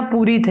જિંદગી અહીંયા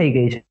પૂરી થઈ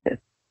ગઈ છે.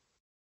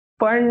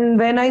 પણ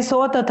વેન આઈ સો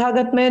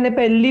તથાગત, મેં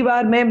પહેલી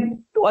વાર મેં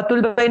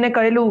અતુલભાઈને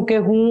કહેલું કે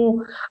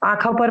હું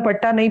આંખા પર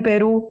પટ્ટા નહીં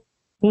પહેરું,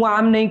 હું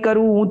આમ નહીં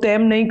કરું, હું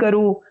તેમ નહીં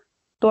કરું.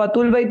 તો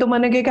અતુલભાઈ તો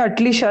મને કહે કે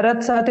આટલી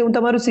શરત સાથે હું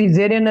તમારું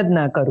સિઝેરિયન જ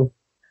ના કરું.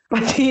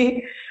 પછી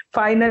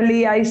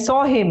finally I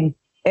so him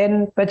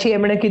and પછી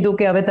એમણે કીધું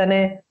કે હવે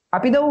તને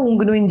આપી દઉં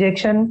ઊંઘનું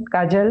ઇન્જેક્શન.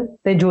 કાજલ,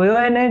 તે જોયો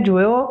એને?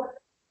 જોયો?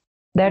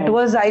 That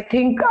was, I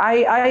think,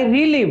 I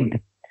relived.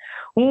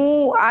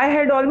 I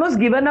had almost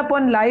given up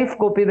on life,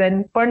 Gopiben.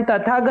 પણ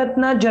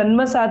તથાગતના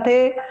જન્મ સાથે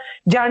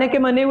જાણે કે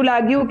મને એવું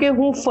લાગ્યું કે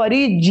હું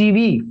ફરી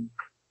જીવી.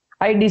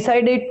 આઈ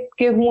ડિસાઇડેડ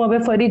કે હું હવે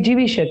ફરી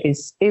જીવી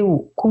શકીશ. એવું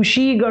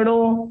ખુશી ગણો,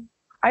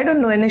 આઈ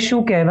ડોન્ટ નો એને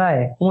શું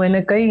કહેવાય, હું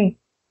એને કઈ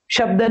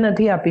શબ્દ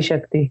નથી આપી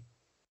શકતી.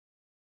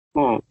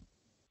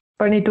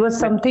 પણ it was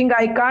something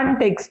I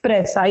can't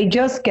express. I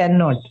just can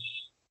not.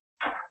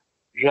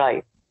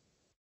 Right.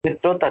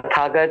 મિત્રો,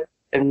 તથાગત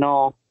એમનો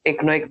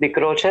એકનો એક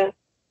દીકરો છે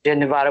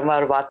જેની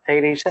વારંવાર વાત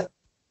થઈ રહી છે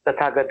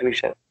તથાગત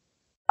વિશે.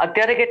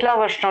 અત્યારે કેટલા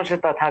વર્ષનો છે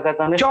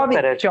તથાગત અને શું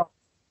કરે છે?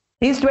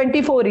 He is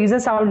 24. He is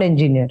a sound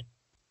engineer.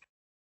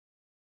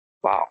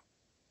 વાવ.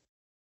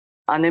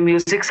 અને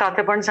મ્યુઝિક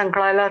સાથે પણ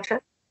સંકળાયેલા છે?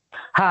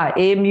 હા,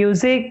 એ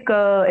મ્યુઝિક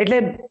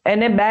એટલે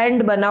એને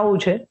બેન્ડ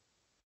બનાવવું છે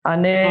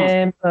અને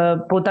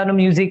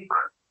પોતાનું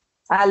મ્યુઝિક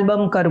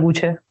આલ્બમ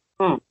કરવું છે.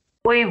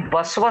 કોઈ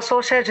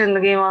વસવસો છે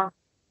જિંદગીમાં?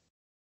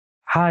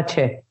 હા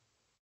છે.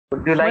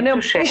 મને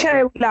હંમેશા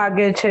એવું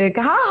લાગે છે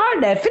કે હા,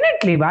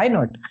 ડેફિનેટલી, વાય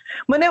નોટ.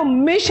 મને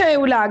હંમેશા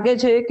એવું લાગે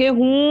છે કે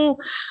હું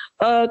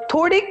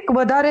થોડીક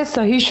વધારે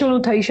સહિષ્ણુ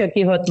થઈ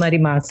શકી હોત મારી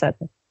મા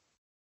સાથે.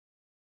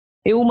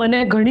 એવું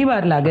મને ઘણી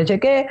વાર લાગે છે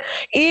કે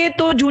એ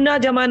તો જૂના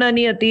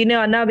જમાનાની હતી ને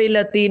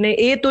અનાવેલ હતી ને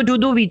એ તો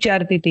જુદું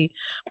વિચારતી હતી,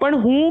 પણ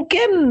હું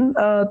કેમ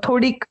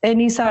થોડીક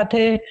એની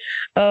સાથે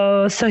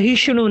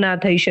સહિષ્ણુ ના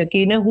થઈ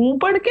શકી ને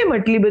હું પણ કેમ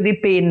આટલી બધી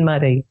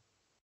પેનમાં રહી.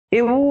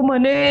 એવું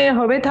મને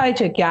હવે થાય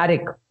છે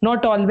ક્યારેક,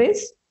 નોટ ઓલવેઝ,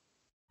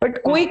 બટ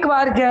કોઈક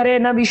વાર જ્યારે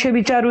એના વિશે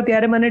વિચારું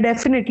ત્યારે મને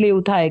ડેફિનેટલી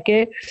એવું થાય કે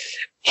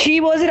she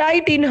was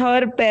right in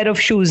her pair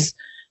of shoes.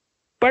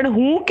 પણ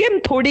હું કેમ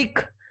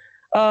થોડીક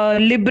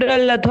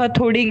લિબરલ અથવા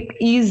થોડીક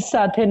ઈઝ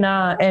સાથે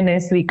ના એને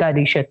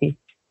સ્વીકારી શકી.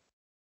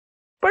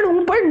 પણ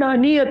હું પણ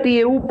નાની હતી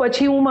એવું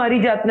પછી હું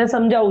મારી જાતને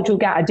સમજાવું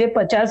છું કે આજે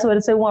 50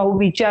 વર્ષે હું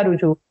આવું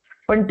વિચારું છું,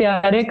 પણ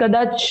ત્યારે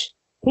કદાચ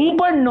હું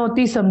પણ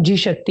નહોતી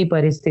સમજી શકતી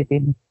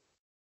પરિસ્થિતિને.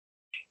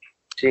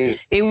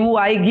 એવું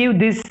I give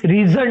this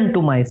reason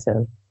to my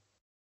self.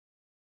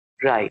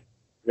 Right.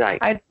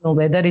 I don't know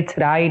whether it's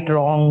right,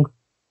 wrong,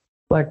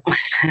 but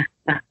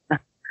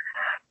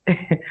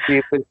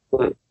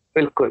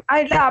બિલકુલ.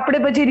 એટલે આપણે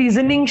પછી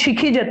રીઝનિંગ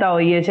શીખી જતા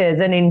હોઈએ છે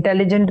as an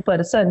intelligent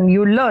person.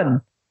 You learn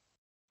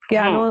કે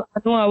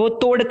આનો આવો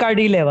તોડ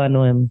કાઢી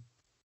લેવાનો એમ.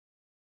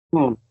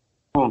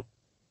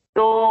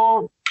 તો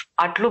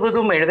આટલું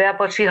બધું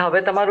મેળવ્યા પછી હવે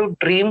તમારું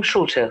ડ્રીમ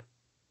શું છે?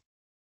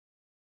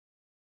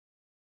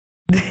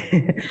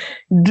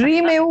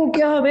 ડ્રીમ એવું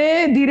કે હવે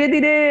ધીરે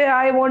ધીરે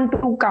I want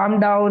to calm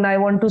down, I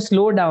want to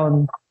slow down.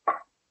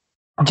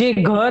 જે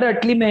ઘર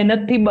આટલી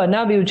મહેનતથી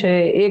બનાવ્યું છે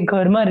એ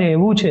ઘરમાં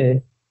રહેવું છે.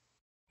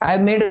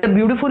 I made a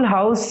beautiful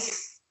house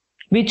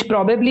which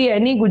probably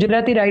any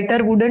Gujarati writer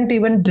wouldn't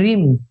even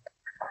dream.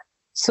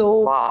 So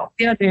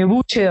ત્યાં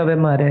રહેવું છે હવે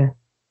મારે.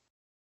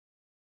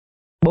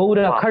 બહુ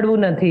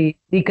રખડવું નથી,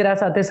 દીકરા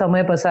સાથે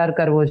સમય પસાર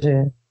કરવો છે,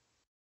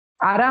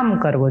 આરામ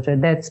કરવો છે.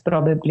 That's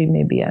probably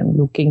maybe I am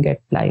looking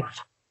at life.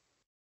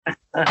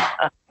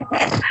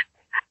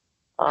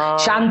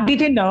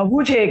 શાંતિથી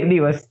નહવું છે એક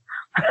દિવસ.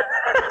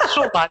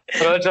 શું વાત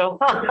કરો છો?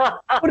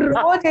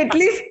 રોજ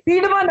એટલી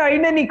સ્પીડમાં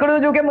નાહીને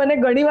નીકળું છું કે મને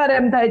ઘણી વાર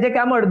એમ થાય છે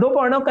કે આમ અડધો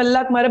પોણો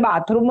કલાક મારે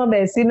બાથરૂમમાં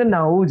બેસીને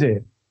નાહવું છે.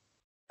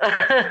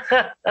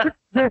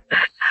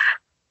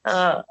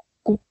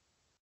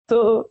 So,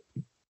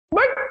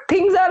 but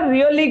things are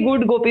really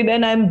good,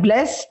 Gopiben. I am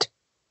blessed.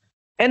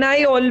 And I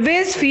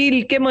always feel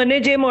કે મને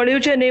જે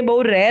મળ્યું છે ને એ બહુ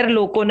રેર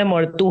લોકોને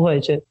મળતું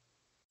હોય છે.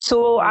 So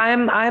I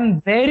am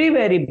very,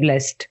 very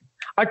blessed.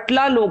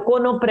 આટલા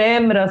લોકોનો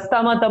પ્રેમ,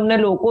 રસ્તામાં તમને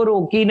લોકો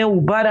રોકીને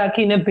ઊભા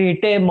રાખીને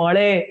ભેટે,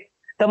 મળે,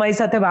 તમારી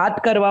સાથે વાત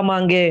કરવા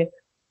માંગે,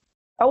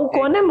 આવું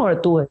કોને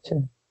મળતું હોય છે?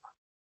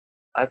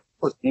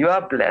 You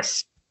are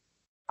blessed.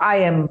 I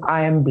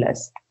am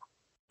blessed.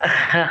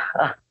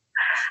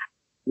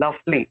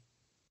 Lovely.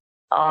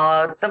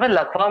 તમે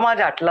લખવામાં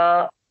જ આટલા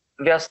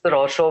વ્યસ્ત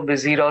રહો છો,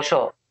 બિઝી રહો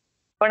છો,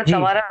 પણ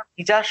તમારા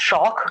બીજા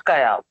શોખ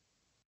કયા?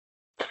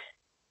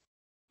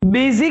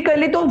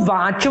 બેઝિકલી તો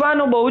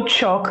વાંચવાનો બહુ જ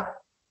શોખ.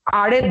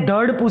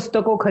 આડેધડ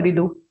પુસ્તકો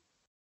ખરીદું.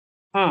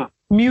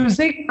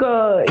 Music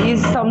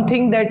is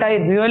something that I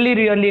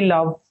really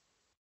love.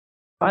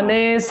 અને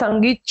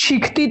સંગીત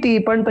શીખતી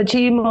હતી પણ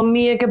પછી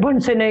મમ્મીએ કે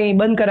ભણશે નહીં,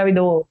 બંધ કરાવી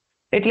દો,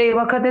 એટલે એ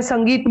વખતે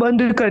સંગીત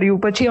બંધ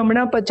કર્યું. પછી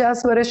હમણાં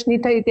 50 વર્ષની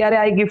થઈ ત્યારે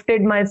I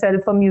gifted my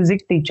self a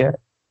music teacher.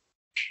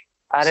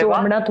 So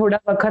હમણાં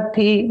થોડા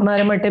વખતથી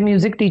મારા માટે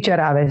મ્યુઝિક ટીચર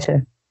આવે છે.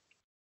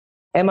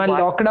 એમાં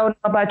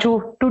લોકડાઉનમાં પાછું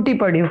તૂટી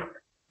પડ્યું,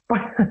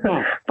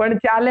 પણ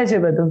ચાલે છે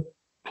બધું.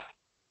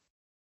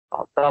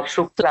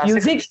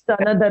 Music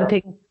another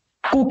thing.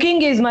 Cooking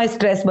is my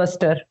stress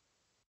buster.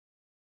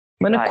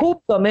 મને ખૂબ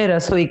ગમે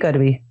રસોઈ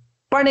કરવી,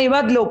 પણ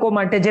એવા જ લોકો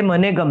માટે જે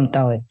મને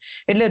ગમતા હોય.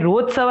 એટલે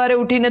રોજ સવારે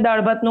ઉઠીને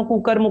દાળ ભાતનો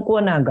કુકર મૂકવો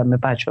ના ગમે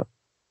પાછો.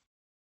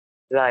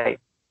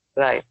 રાઈટ.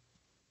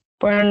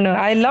 પણ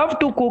I love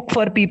to cook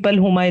for people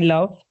whom I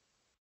love.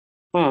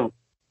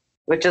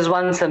 which is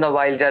once in a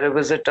while, જ્યારે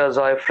વિઝિટર્સ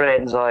હોય,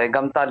 ફ્રેન્ડ્સ હોય,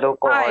 ગમતા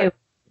લોકો હોય.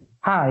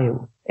 હા,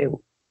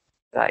 એવું.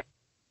 રાઈટ.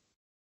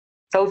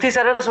 સૌથી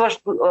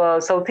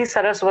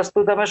સરસ વસ્તુ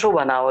તમે શું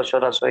બનાવો છો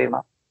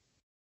રસોઈમાં?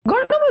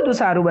 ઘણું બધું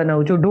સારું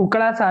બનાવું છું.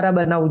 ઢોકળા સારા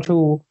બનાવું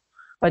છું,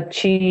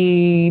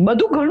 પછી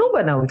બધું ઘણું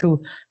બનાવું છું.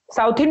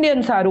 સાઉથ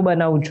ઇન્ડિયન સારું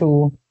બનાવું છું,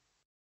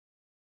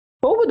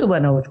 બહુ બધું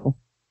બનાવું છું.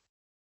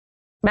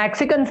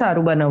 મેક્સિકન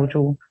સારું બનાવું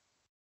છું,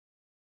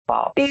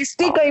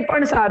 ટેસ્ટી કંઈ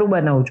પણ સારું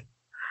બનાવું છું.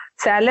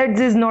 Salads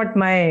is not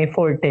my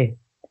forte.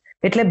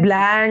 એટલે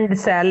બ્લેન્ડ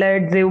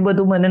સેલેડ્સ એવું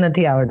બધું મને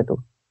નથી આવડતું.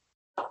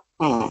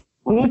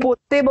 હું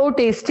પોતે બહુ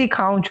ટેસ્ટી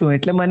ખાઉં છું,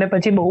 એટલે મને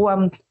પછી બહુ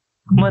આમ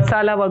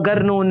મસાલા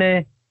વગરનું ને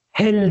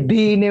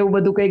હેલ્ધી ને એવું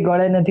બધું કઈ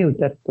ગળે નથી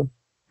ઉતરતું.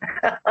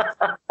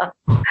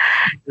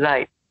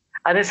 રાઈટ.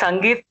 અને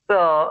સંગીત,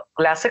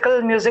 ક્લાસિકલ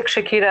મ્યુઝિક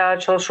શીખી રહ્યા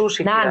છો? શું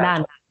શીખી રહ્યા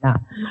છો? ના.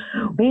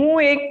 હું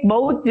એક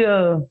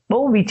બહુ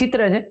વિચિત્ર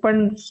છે, પણ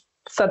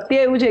સત્ય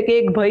એવું છે કે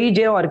એક ભાઈ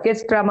જે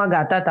ઓર્કેસ્ટ્રામાં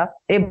ગાતા હતા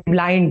એ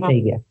બ્લાઇન્ડ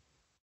થઈ ગયા.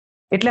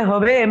 એટલે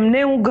હવે એમને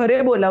હું ઘરે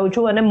બોલાવું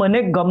છું અને મને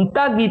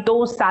ગમતા ગીતો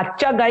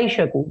સાચા ગાઈ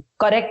શકું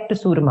કરેક્ટ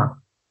સુરમાં,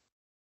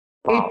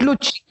 એટલું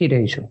જ શીખી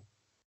રહી છું.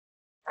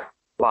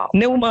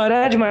 ને હું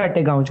મારા જ માટે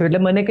ગાઉં છું.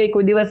 એટલે મને કઈ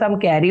કોઈ દિવસ આમ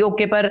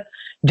કેરીઓકે પર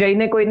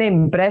જઈને કોઈને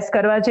ઇમ્પ્રેસ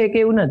કરવા છે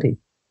કે એવું નથી.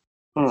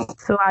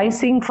 So I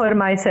sing for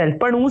myself.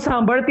 પણ હું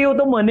સાંભળતી હોઉં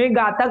તો મને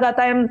ગાતા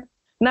ગાતા એમ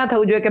ના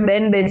થવું જોઈએ કે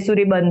બેન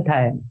બેસુરી બંધ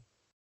થાય.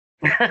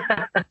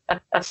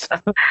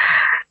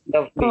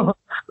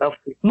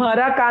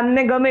 મારા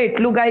કાનને ગમે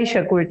એટલું ગાઈ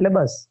શકું, એટલે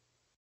બસ.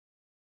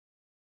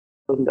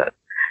 સુંદર.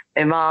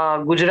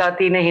 એમાં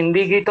ગુજરાતી ને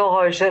હિન્દી ગીતો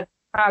હોય છે?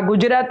 હા,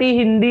 ગુજરાતી,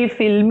 હિન્દી,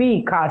 ફિલ્મી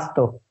ખાસ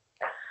તો,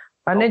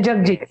 અને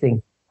જગજીત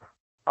સિંહ.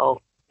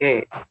 ઓકે.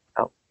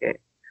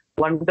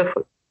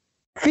 વન્ડરફુલ.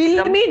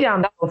 ફિલ્મી જ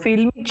આમ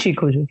ફિલ્મી જ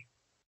શીખું છું.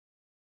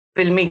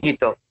 ફિલ્મી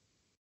ગીતો?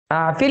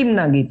 હા,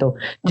 ફિલ્મના ગીતો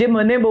જે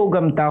મને બહુ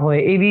ગમતા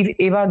હોય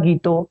એવા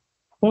ગીતો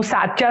હું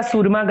સાચા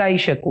સુરમાં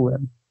ગાઈ શકું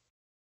એમ.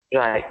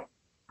 રાઈટ.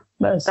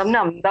 બસ. તમને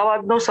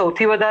અમદાવાદનું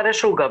સૌથી વધારે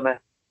શું ગમે?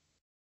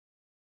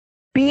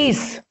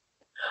 પીસ.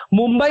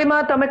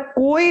 મુંબઈમાં તમે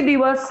કોઈ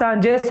દિવસ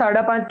સાંજે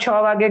 5:30-6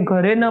 વાગે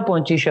ઘરે ન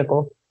પહોંચી શકો.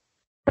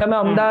 તમે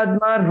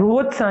અમદાવાદમાં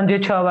રોજ સાંજે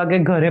 6 વાગે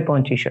ઘરે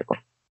પહોંચી શકો.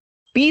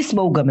 પીસ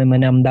બહુ ગમે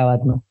મને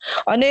અમદાવાદનો.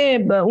 અને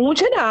હું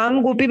છે ને આમ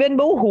ગોપીબેન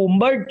બહુ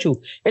હોમબર્ડ છું,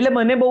 એટલે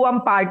મને બહુ આમ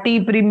પાર્ટી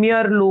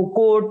પ્રીમિયર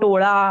લોકો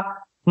ટોળા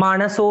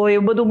માણસો એ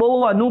બધું બહુ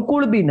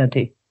અનુકૂળ બી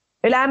નથી.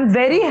 એટલે I am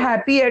very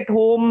happy at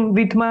home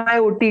with my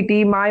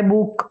OTT, my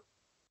book,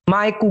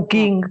 my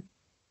cooking.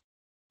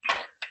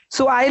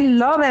 So I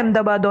love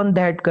Ahmedabad on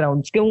that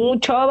ground કે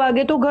હું 6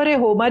 વાગે તો ઘરે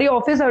હોઉં. મારી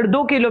ઓફિસ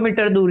 2.5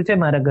 કિલોમીટર દૂર છે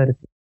મારા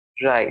ઘરથી.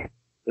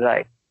 Right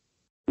right.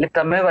 એટલે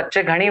તમે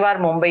વચ્ચે ઘણી વાર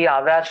મુંબઈ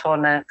આવ્યા છો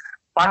ને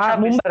પાછા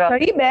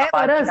મુંબઈ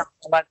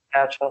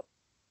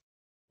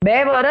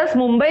 2 વર્ષ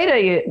મુંબઈ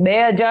રહી,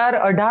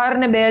 2018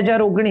 ને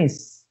 2019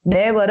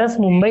 2 વર્ષ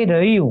મુંબઈ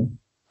રહી હું.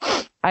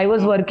 I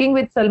was working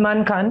with Salman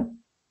Khan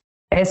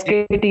SK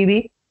TV,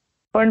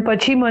 પણ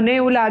પછી મને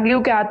એવું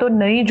લાગ્યું કે આ તો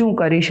નહીં જ હું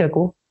કરી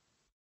શકું.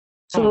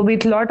 So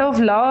with lot of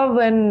love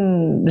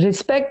and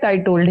respect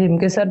I told him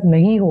કે સર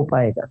નહીં હો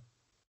પાએગા.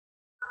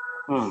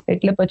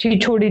 એટલે પછી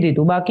છોડી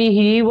દીધું. બાકી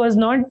he was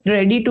not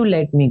ready to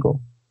let me go.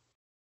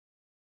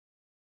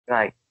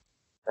 Right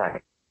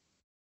right.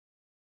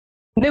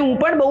 ને હું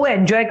પણ બહુ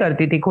એન્જોય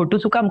કરતી હતી,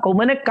 ખોટું શું કામ કહું.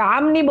 મને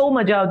કામની બહુ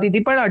મજા આવતી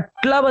હતી, પણ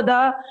આટલા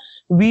બધા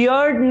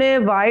વિયર્ડ ને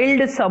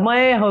વાઇલ્ડ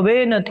સમય હવે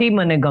નથી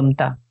મને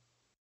ગમતા.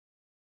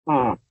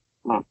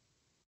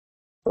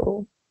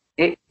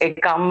 એ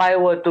કામમાં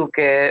એવું હતું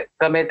કે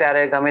ગમે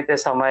ત્યારે ગમે તે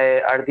સમયે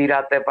અડધી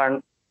રાતે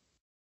પણ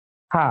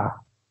હા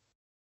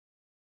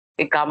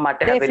એ કામ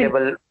માટે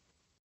અવેલેબલ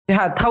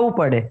થવું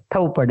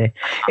પડે.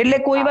 એટલે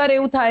કોઈ વાર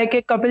એવું થાય કે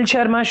કપિલ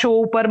શર્મા શો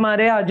ઉપર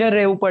મારે હાજર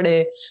રહેવું પડે,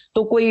 તો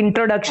કોઈ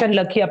ઇન્ટ્રોડક્શન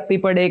લખી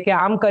આપવી પડે કે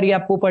આમ કરી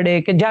આપવું પડે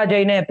કે જ્યાં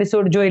જઈને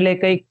એપિસોડ જોઈ લે,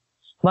 કઈક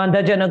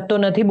વાંધાજનક તો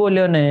નથી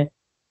બોલ્યો ને,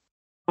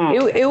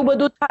 એવું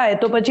બધું થાય.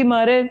 તો પછી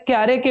મારે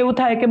ક્યારેક એવું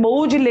થાય કે બહુ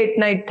જ લેટ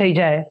નાઇટ થઈ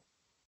જાય,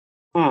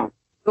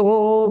 તો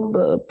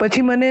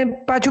પછી મને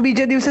પાછું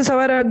બીજે દિવસે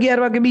સવારે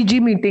 11 વાગે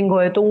બીજી મીટિંગ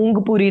હોય, તો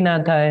ઊંઘ પૂરી ના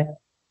થાય.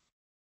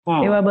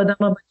 એવા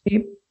બધામાં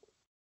પછી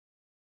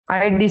I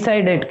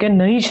decided કે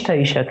નહીં જ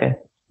થઈ શકે.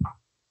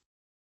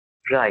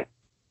 રાઈટ.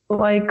 So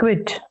I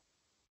quit.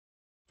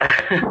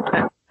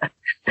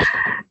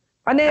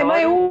 અને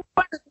એમાં એવું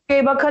પણ કે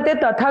વખતે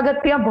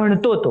તથાગત ત્યાં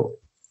ભણતો હતો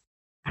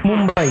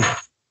મુંબઈ,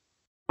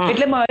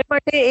 એટલે મારે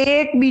માટે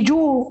એક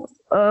બીજું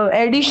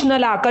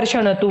એડિશનલ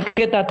આકર્ષણ હતું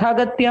કે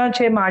તથાગત ત્યાં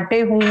છે માટે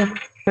હું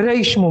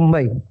રહીશ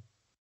Mumbai.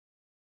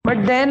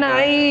 But then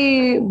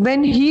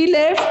when he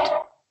left,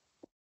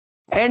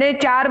 એને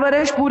 4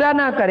 વર્ષ પૂરા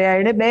ના કર્યા,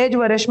 એને 2 જ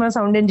વર્ષમાં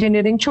સાઉન્ડ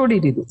એન્જિનિયરિંગ છોડી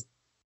દીધું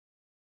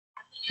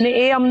ને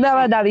એ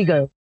અમદાવાદ આવી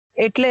ગયો.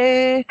 એટલે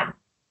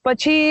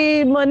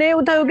પછી મને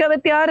એવું થયું કે હવે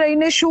ત્યાં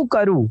રહીને શું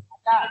કરું.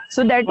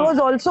 So that was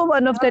also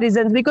one of the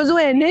reasons, because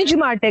હું એને જ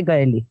માટે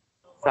ગયેલી.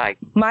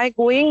 My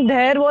going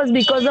there was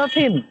because of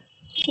him.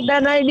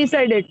 Then I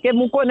decided કે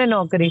મૂકો ને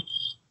નોકરી.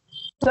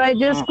 So I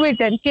just quit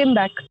and came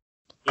back.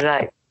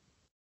 Right.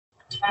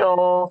 So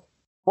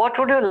what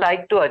would you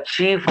like to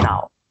achieve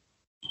now?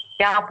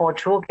 ક્યાં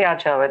પહોંચવું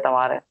ક્યાં છે હવે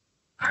તમારે?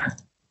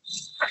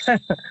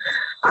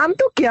 આમ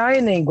તો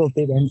ક્યાંય નહીં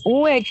ગોપીબેન.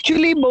 હું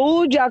એકચ્યુઅલી બહુ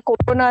જ આ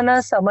કોરોનાના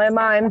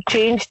સમયમાં I am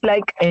change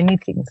like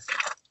anything.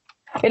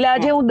 એટલે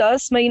આજે હું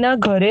 10 મહિના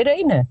ઘરે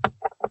રહી ને,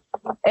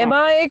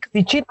 એમાં એક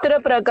વિચિત્ર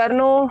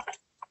પ્રકારનો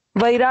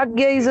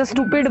વૈરાગ્ય is a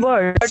stupid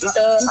word, but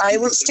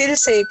I would still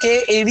say કે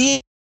એવી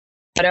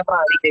તરફ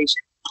આવી ગઈ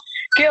છે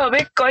કે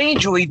હવે કંઈ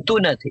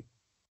જોઈતું નથી,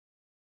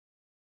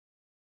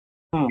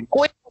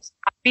 કોઈ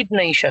આપી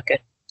જ નહીં શકે.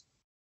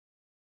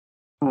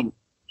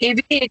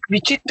 એવી એક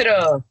વિચિત્ર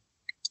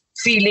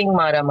ફિલિંગ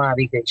મારામાં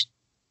આવી ગઈ છે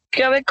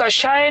કે હવે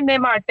કશાય ને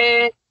માટે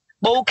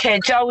બહુ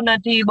ખેંચાવું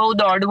નથી, બહુ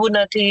દોડવું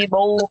નથી,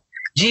 બહુ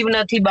જીવ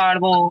નથી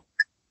બાળવો.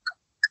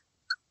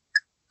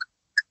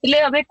 એટલે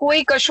હવે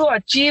કોઈ કશું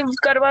અચીવ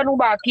કરવાનું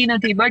બાકી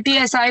નથી. But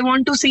yes, I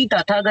want two C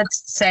Tathagata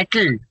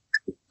સેટલડ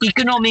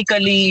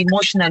economically,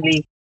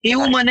 emotionally.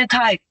 એવું મને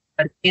થાય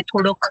કે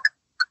થોડોક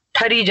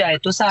ઠરી જાય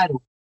તો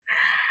સારું.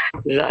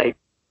 રાઈટ.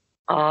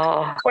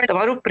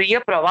 તમારું પ્રિય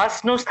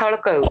પ્રવાસનું સ્થળ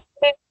કયું?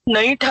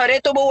 નહીં ઠરે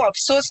તો બહુ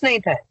અફસોસ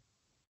નહીં થાય.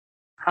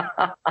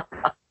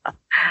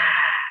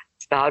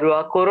 સારું.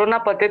 આ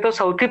કોરોના પતે તો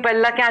સૌથી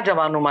પહેલા ક્યાં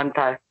જવાનું મન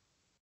થાય?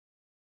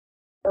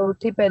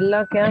 સૌથી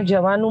પહેલા ક્યાં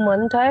જવાનું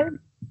મન થાય?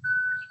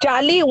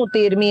 ચાલી હું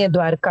 13મીએ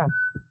દ્વારકા.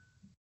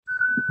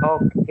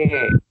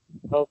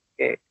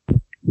 ઓકે.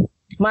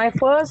 માય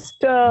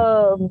ફર્સ્ટ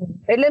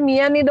એટલે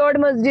મિયાની દોડ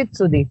મસ્જિદ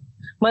સુધી.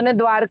 મને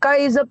Dwarka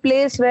is a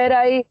place where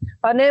I,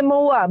 અને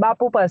મહુવા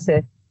બાપુ પાસે,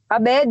 આ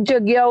 2 જ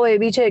જગ્યાઓ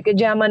એવી છે કે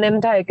જ્યાં મને એમ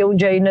થાય કે હું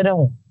જઈને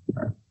રહું.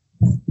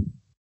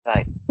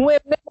 હું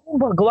એમને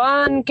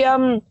ભગવાન કે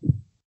આમ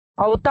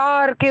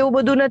અવતાર કે એવું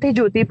બધું નથી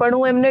જોતી, પણ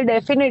હું એમને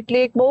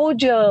ડેફિનેટલી એક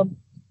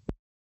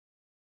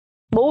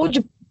બહુ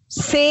જ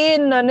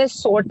સેન અને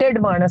સોર્ટેડ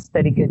માણસ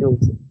તરીકે જોઉં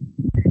છું.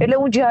 એટલે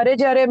હું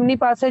જ્યારે એમની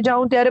પાસે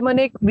જાઉં ત્યારે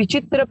મને એક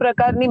વિચિત્ર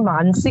પ્રકારની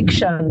માનસિક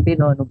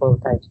શાંતિનો અનુભવ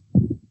થાય છે.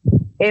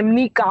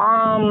 એમની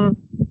કામ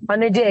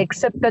અને જે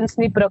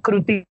એક્સેપ્ટન્સની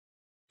પ્રકૃતિ.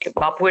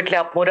 બાપુ એટલે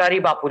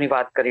મોરારી બાપુની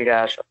વાત કરી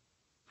રહ્યા છો?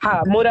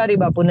 હા, મોરારી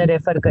બાપુને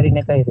રેફર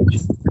કરીને કહી રહી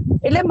છું.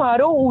 એટલે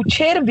મારો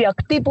ઉછેર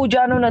વ્યક્તિ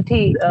પૂજાનો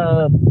નથી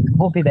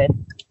ગોપીબેન.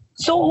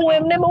 સો હું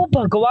એમને બહુ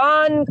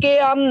ભગવાન કે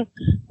આમ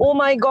ઓ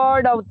માય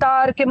ગોડ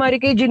અવતાર કે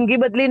મારી કઈ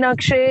જિંદગી બદલી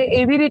નાખશે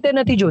એવી રીતે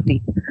નથી જોતી.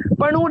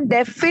 પણ હું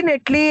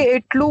ડેફિનેટલી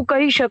એટલું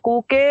કહી શકું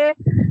કે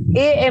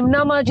એ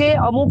એમનામાં જે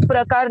અમુક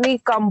પ્રકારની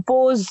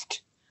કમ્પોઝડ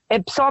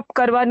એબ્સોર્બ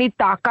કરવાની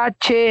તાકાત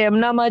છે,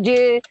 એમનામાં જે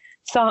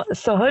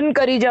સહન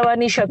કરી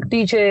જવાની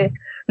શક્તિ છે,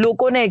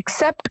 લોકોને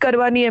એક્સેપ્ટ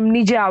કરવાની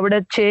એમની જે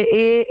આવડત છે,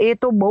 એ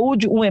તો બહુ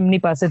જ હું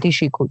એમની પાસેથી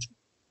શીખું છું.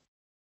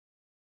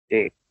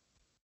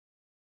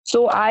 So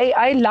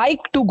I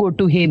like to go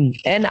to him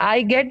and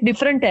I get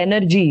different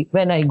energy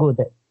when I go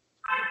there.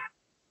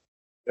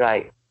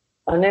 Right.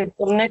 અને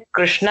તમને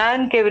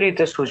કૃષ્ણાયન કેવી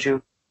રીતે સૂચ્યું?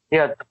 એ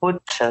અદ્ભુત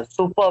છે,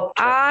 સુપર.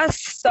 આ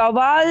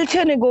સવાલ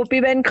છે ને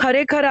ગોપીબેન,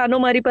 ખરેખર આનો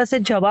મારી પાસે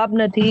જવાબ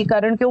નથી,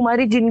 કારણ કે હું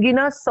મારી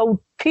જિંદગીના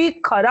સૌથી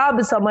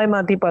ખરાબ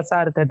સમયમાંથી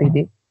પસાર થતી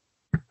હતી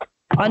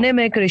અને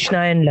મેં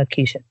કૃષ્ણાયન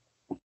લખી છે,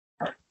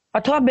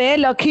 અથવા મેં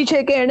લખી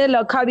છે કે એને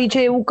લખાવી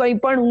છે, એવું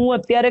કંઈ પણ હું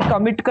અત્યારે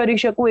કમિટ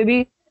કરી શકું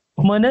એવી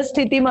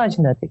મનસ્થિતિમાં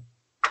જ નથી.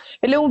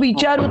 એટલે હું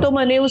વિચારું તો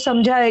મને એવું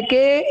સમજાય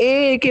કે એ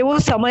એક એવો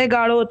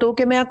સમયગાળો હતો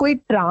કે મેં આ કોઈ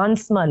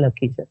ટ્રાન્સમાં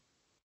લખી છે.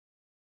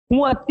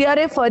 હું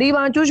અત્યારે ફરી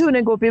વાંચું છું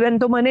ને ગોપીબેન,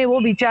 તો મને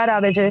એવો વિચાર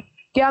આવે છે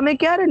કે આ મેં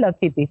ક્યારે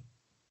લખી હતી,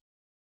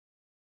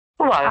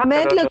 આ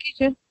મેં જ લખી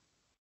છે,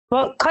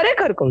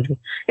 ખરેખર કહું છું.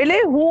 એટલે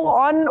હું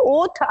ઓન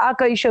ઓથ આ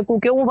કહી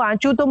શકું કે હું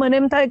વાંચું તો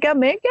મને એમ થાય કે આ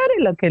મેં ક્યારે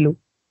લખેલું,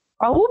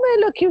 આવું મેં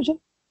લખ્યું છે.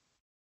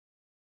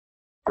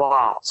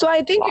 Wow. So I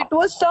think it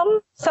was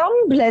some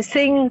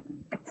blessing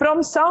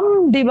from some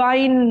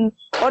divine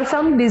or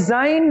some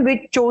design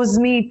which chose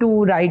me to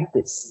write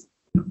this.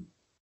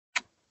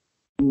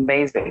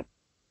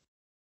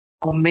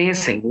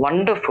 Amazing,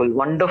 wonderful.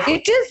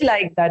 It is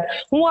like that.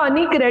 હું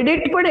આની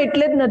ક્રેડિટ પણ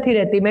એટલે જ નથી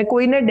રહેતી, મેં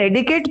કોઈને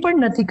ડેડિકેટ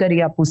પણ નથી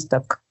કરી આ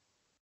પુસ્તક.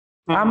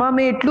 આમાં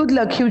મેં એટલું જ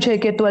લખ્યું છે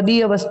કે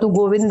ત્વદીય વસ્તુ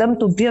ગોવિંદમ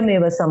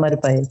તુભ્યમેવ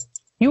સમર્પયે.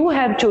 You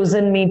have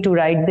chosen me to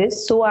write this,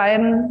 so I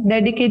am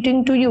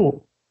dedicating to you.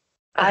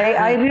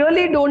 I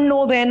really don't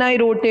know when I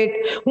wrote it.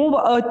 હું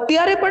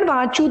અત્યારે પણ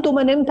વાંચું તો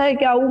મને એમ થાય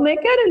કે આવું મેં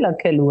ક્યારે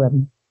લખેલું, એમ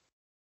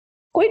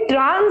કોઈ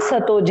ટ્રાન્સ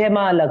હતો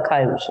જેમાં આ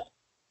લખાયું છે.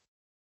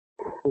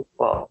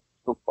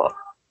 Super.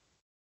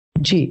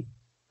 G.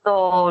 So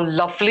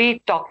lovely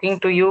talking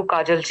to you,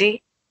 Kajalji.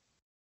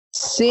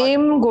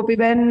 Same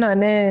Gopiben,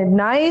 અને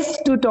nice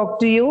to talk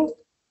to you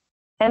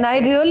and I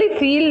really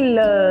feel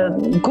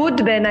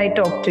good when I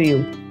talk to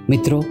you.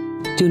 મિત્રો,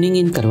 ટ્યુનિંગ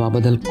ઇન કરવા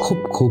બદલ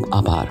ખૂબ ખૂબ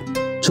આભાર.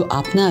 જો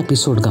આપને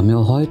એપિસોડ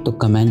ગમ્યો હોય તો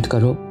કમેન્ટ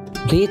કરો,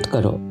 રેટ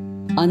કરો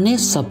અને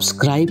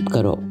સબસ્ક્રાઇબ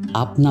કરો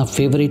આપના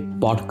ફેવરિટ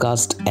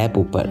પોડકાસ્ટ એપ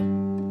ઉપર,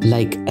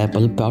 લાઈક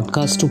એપલ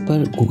પોડકાસ્ટ ઉપર,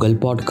 ગૂગલ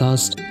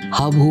પોડકાસ્ટ,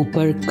 હબ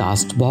ઉપર,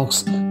 કાસ્ટબોક્સ,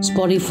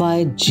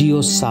 સ્પોટીફાય, જીઓ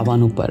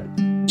સાવન ઉપર,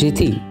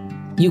 જેથી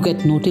you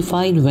get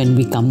notified when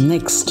we come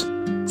next.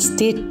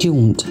 Stay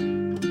tuned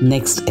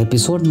next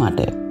episode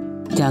માટે.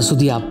 ત્યાં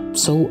સુધી આપ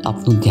સૌ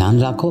આપનું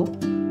ધ્યાન રાખો,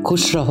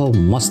 ખુશ રહો,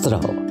 મસ્ત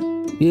રહો.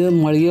 એ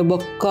મળીએ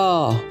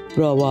બક્કા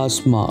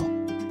પ્રવાસમાં.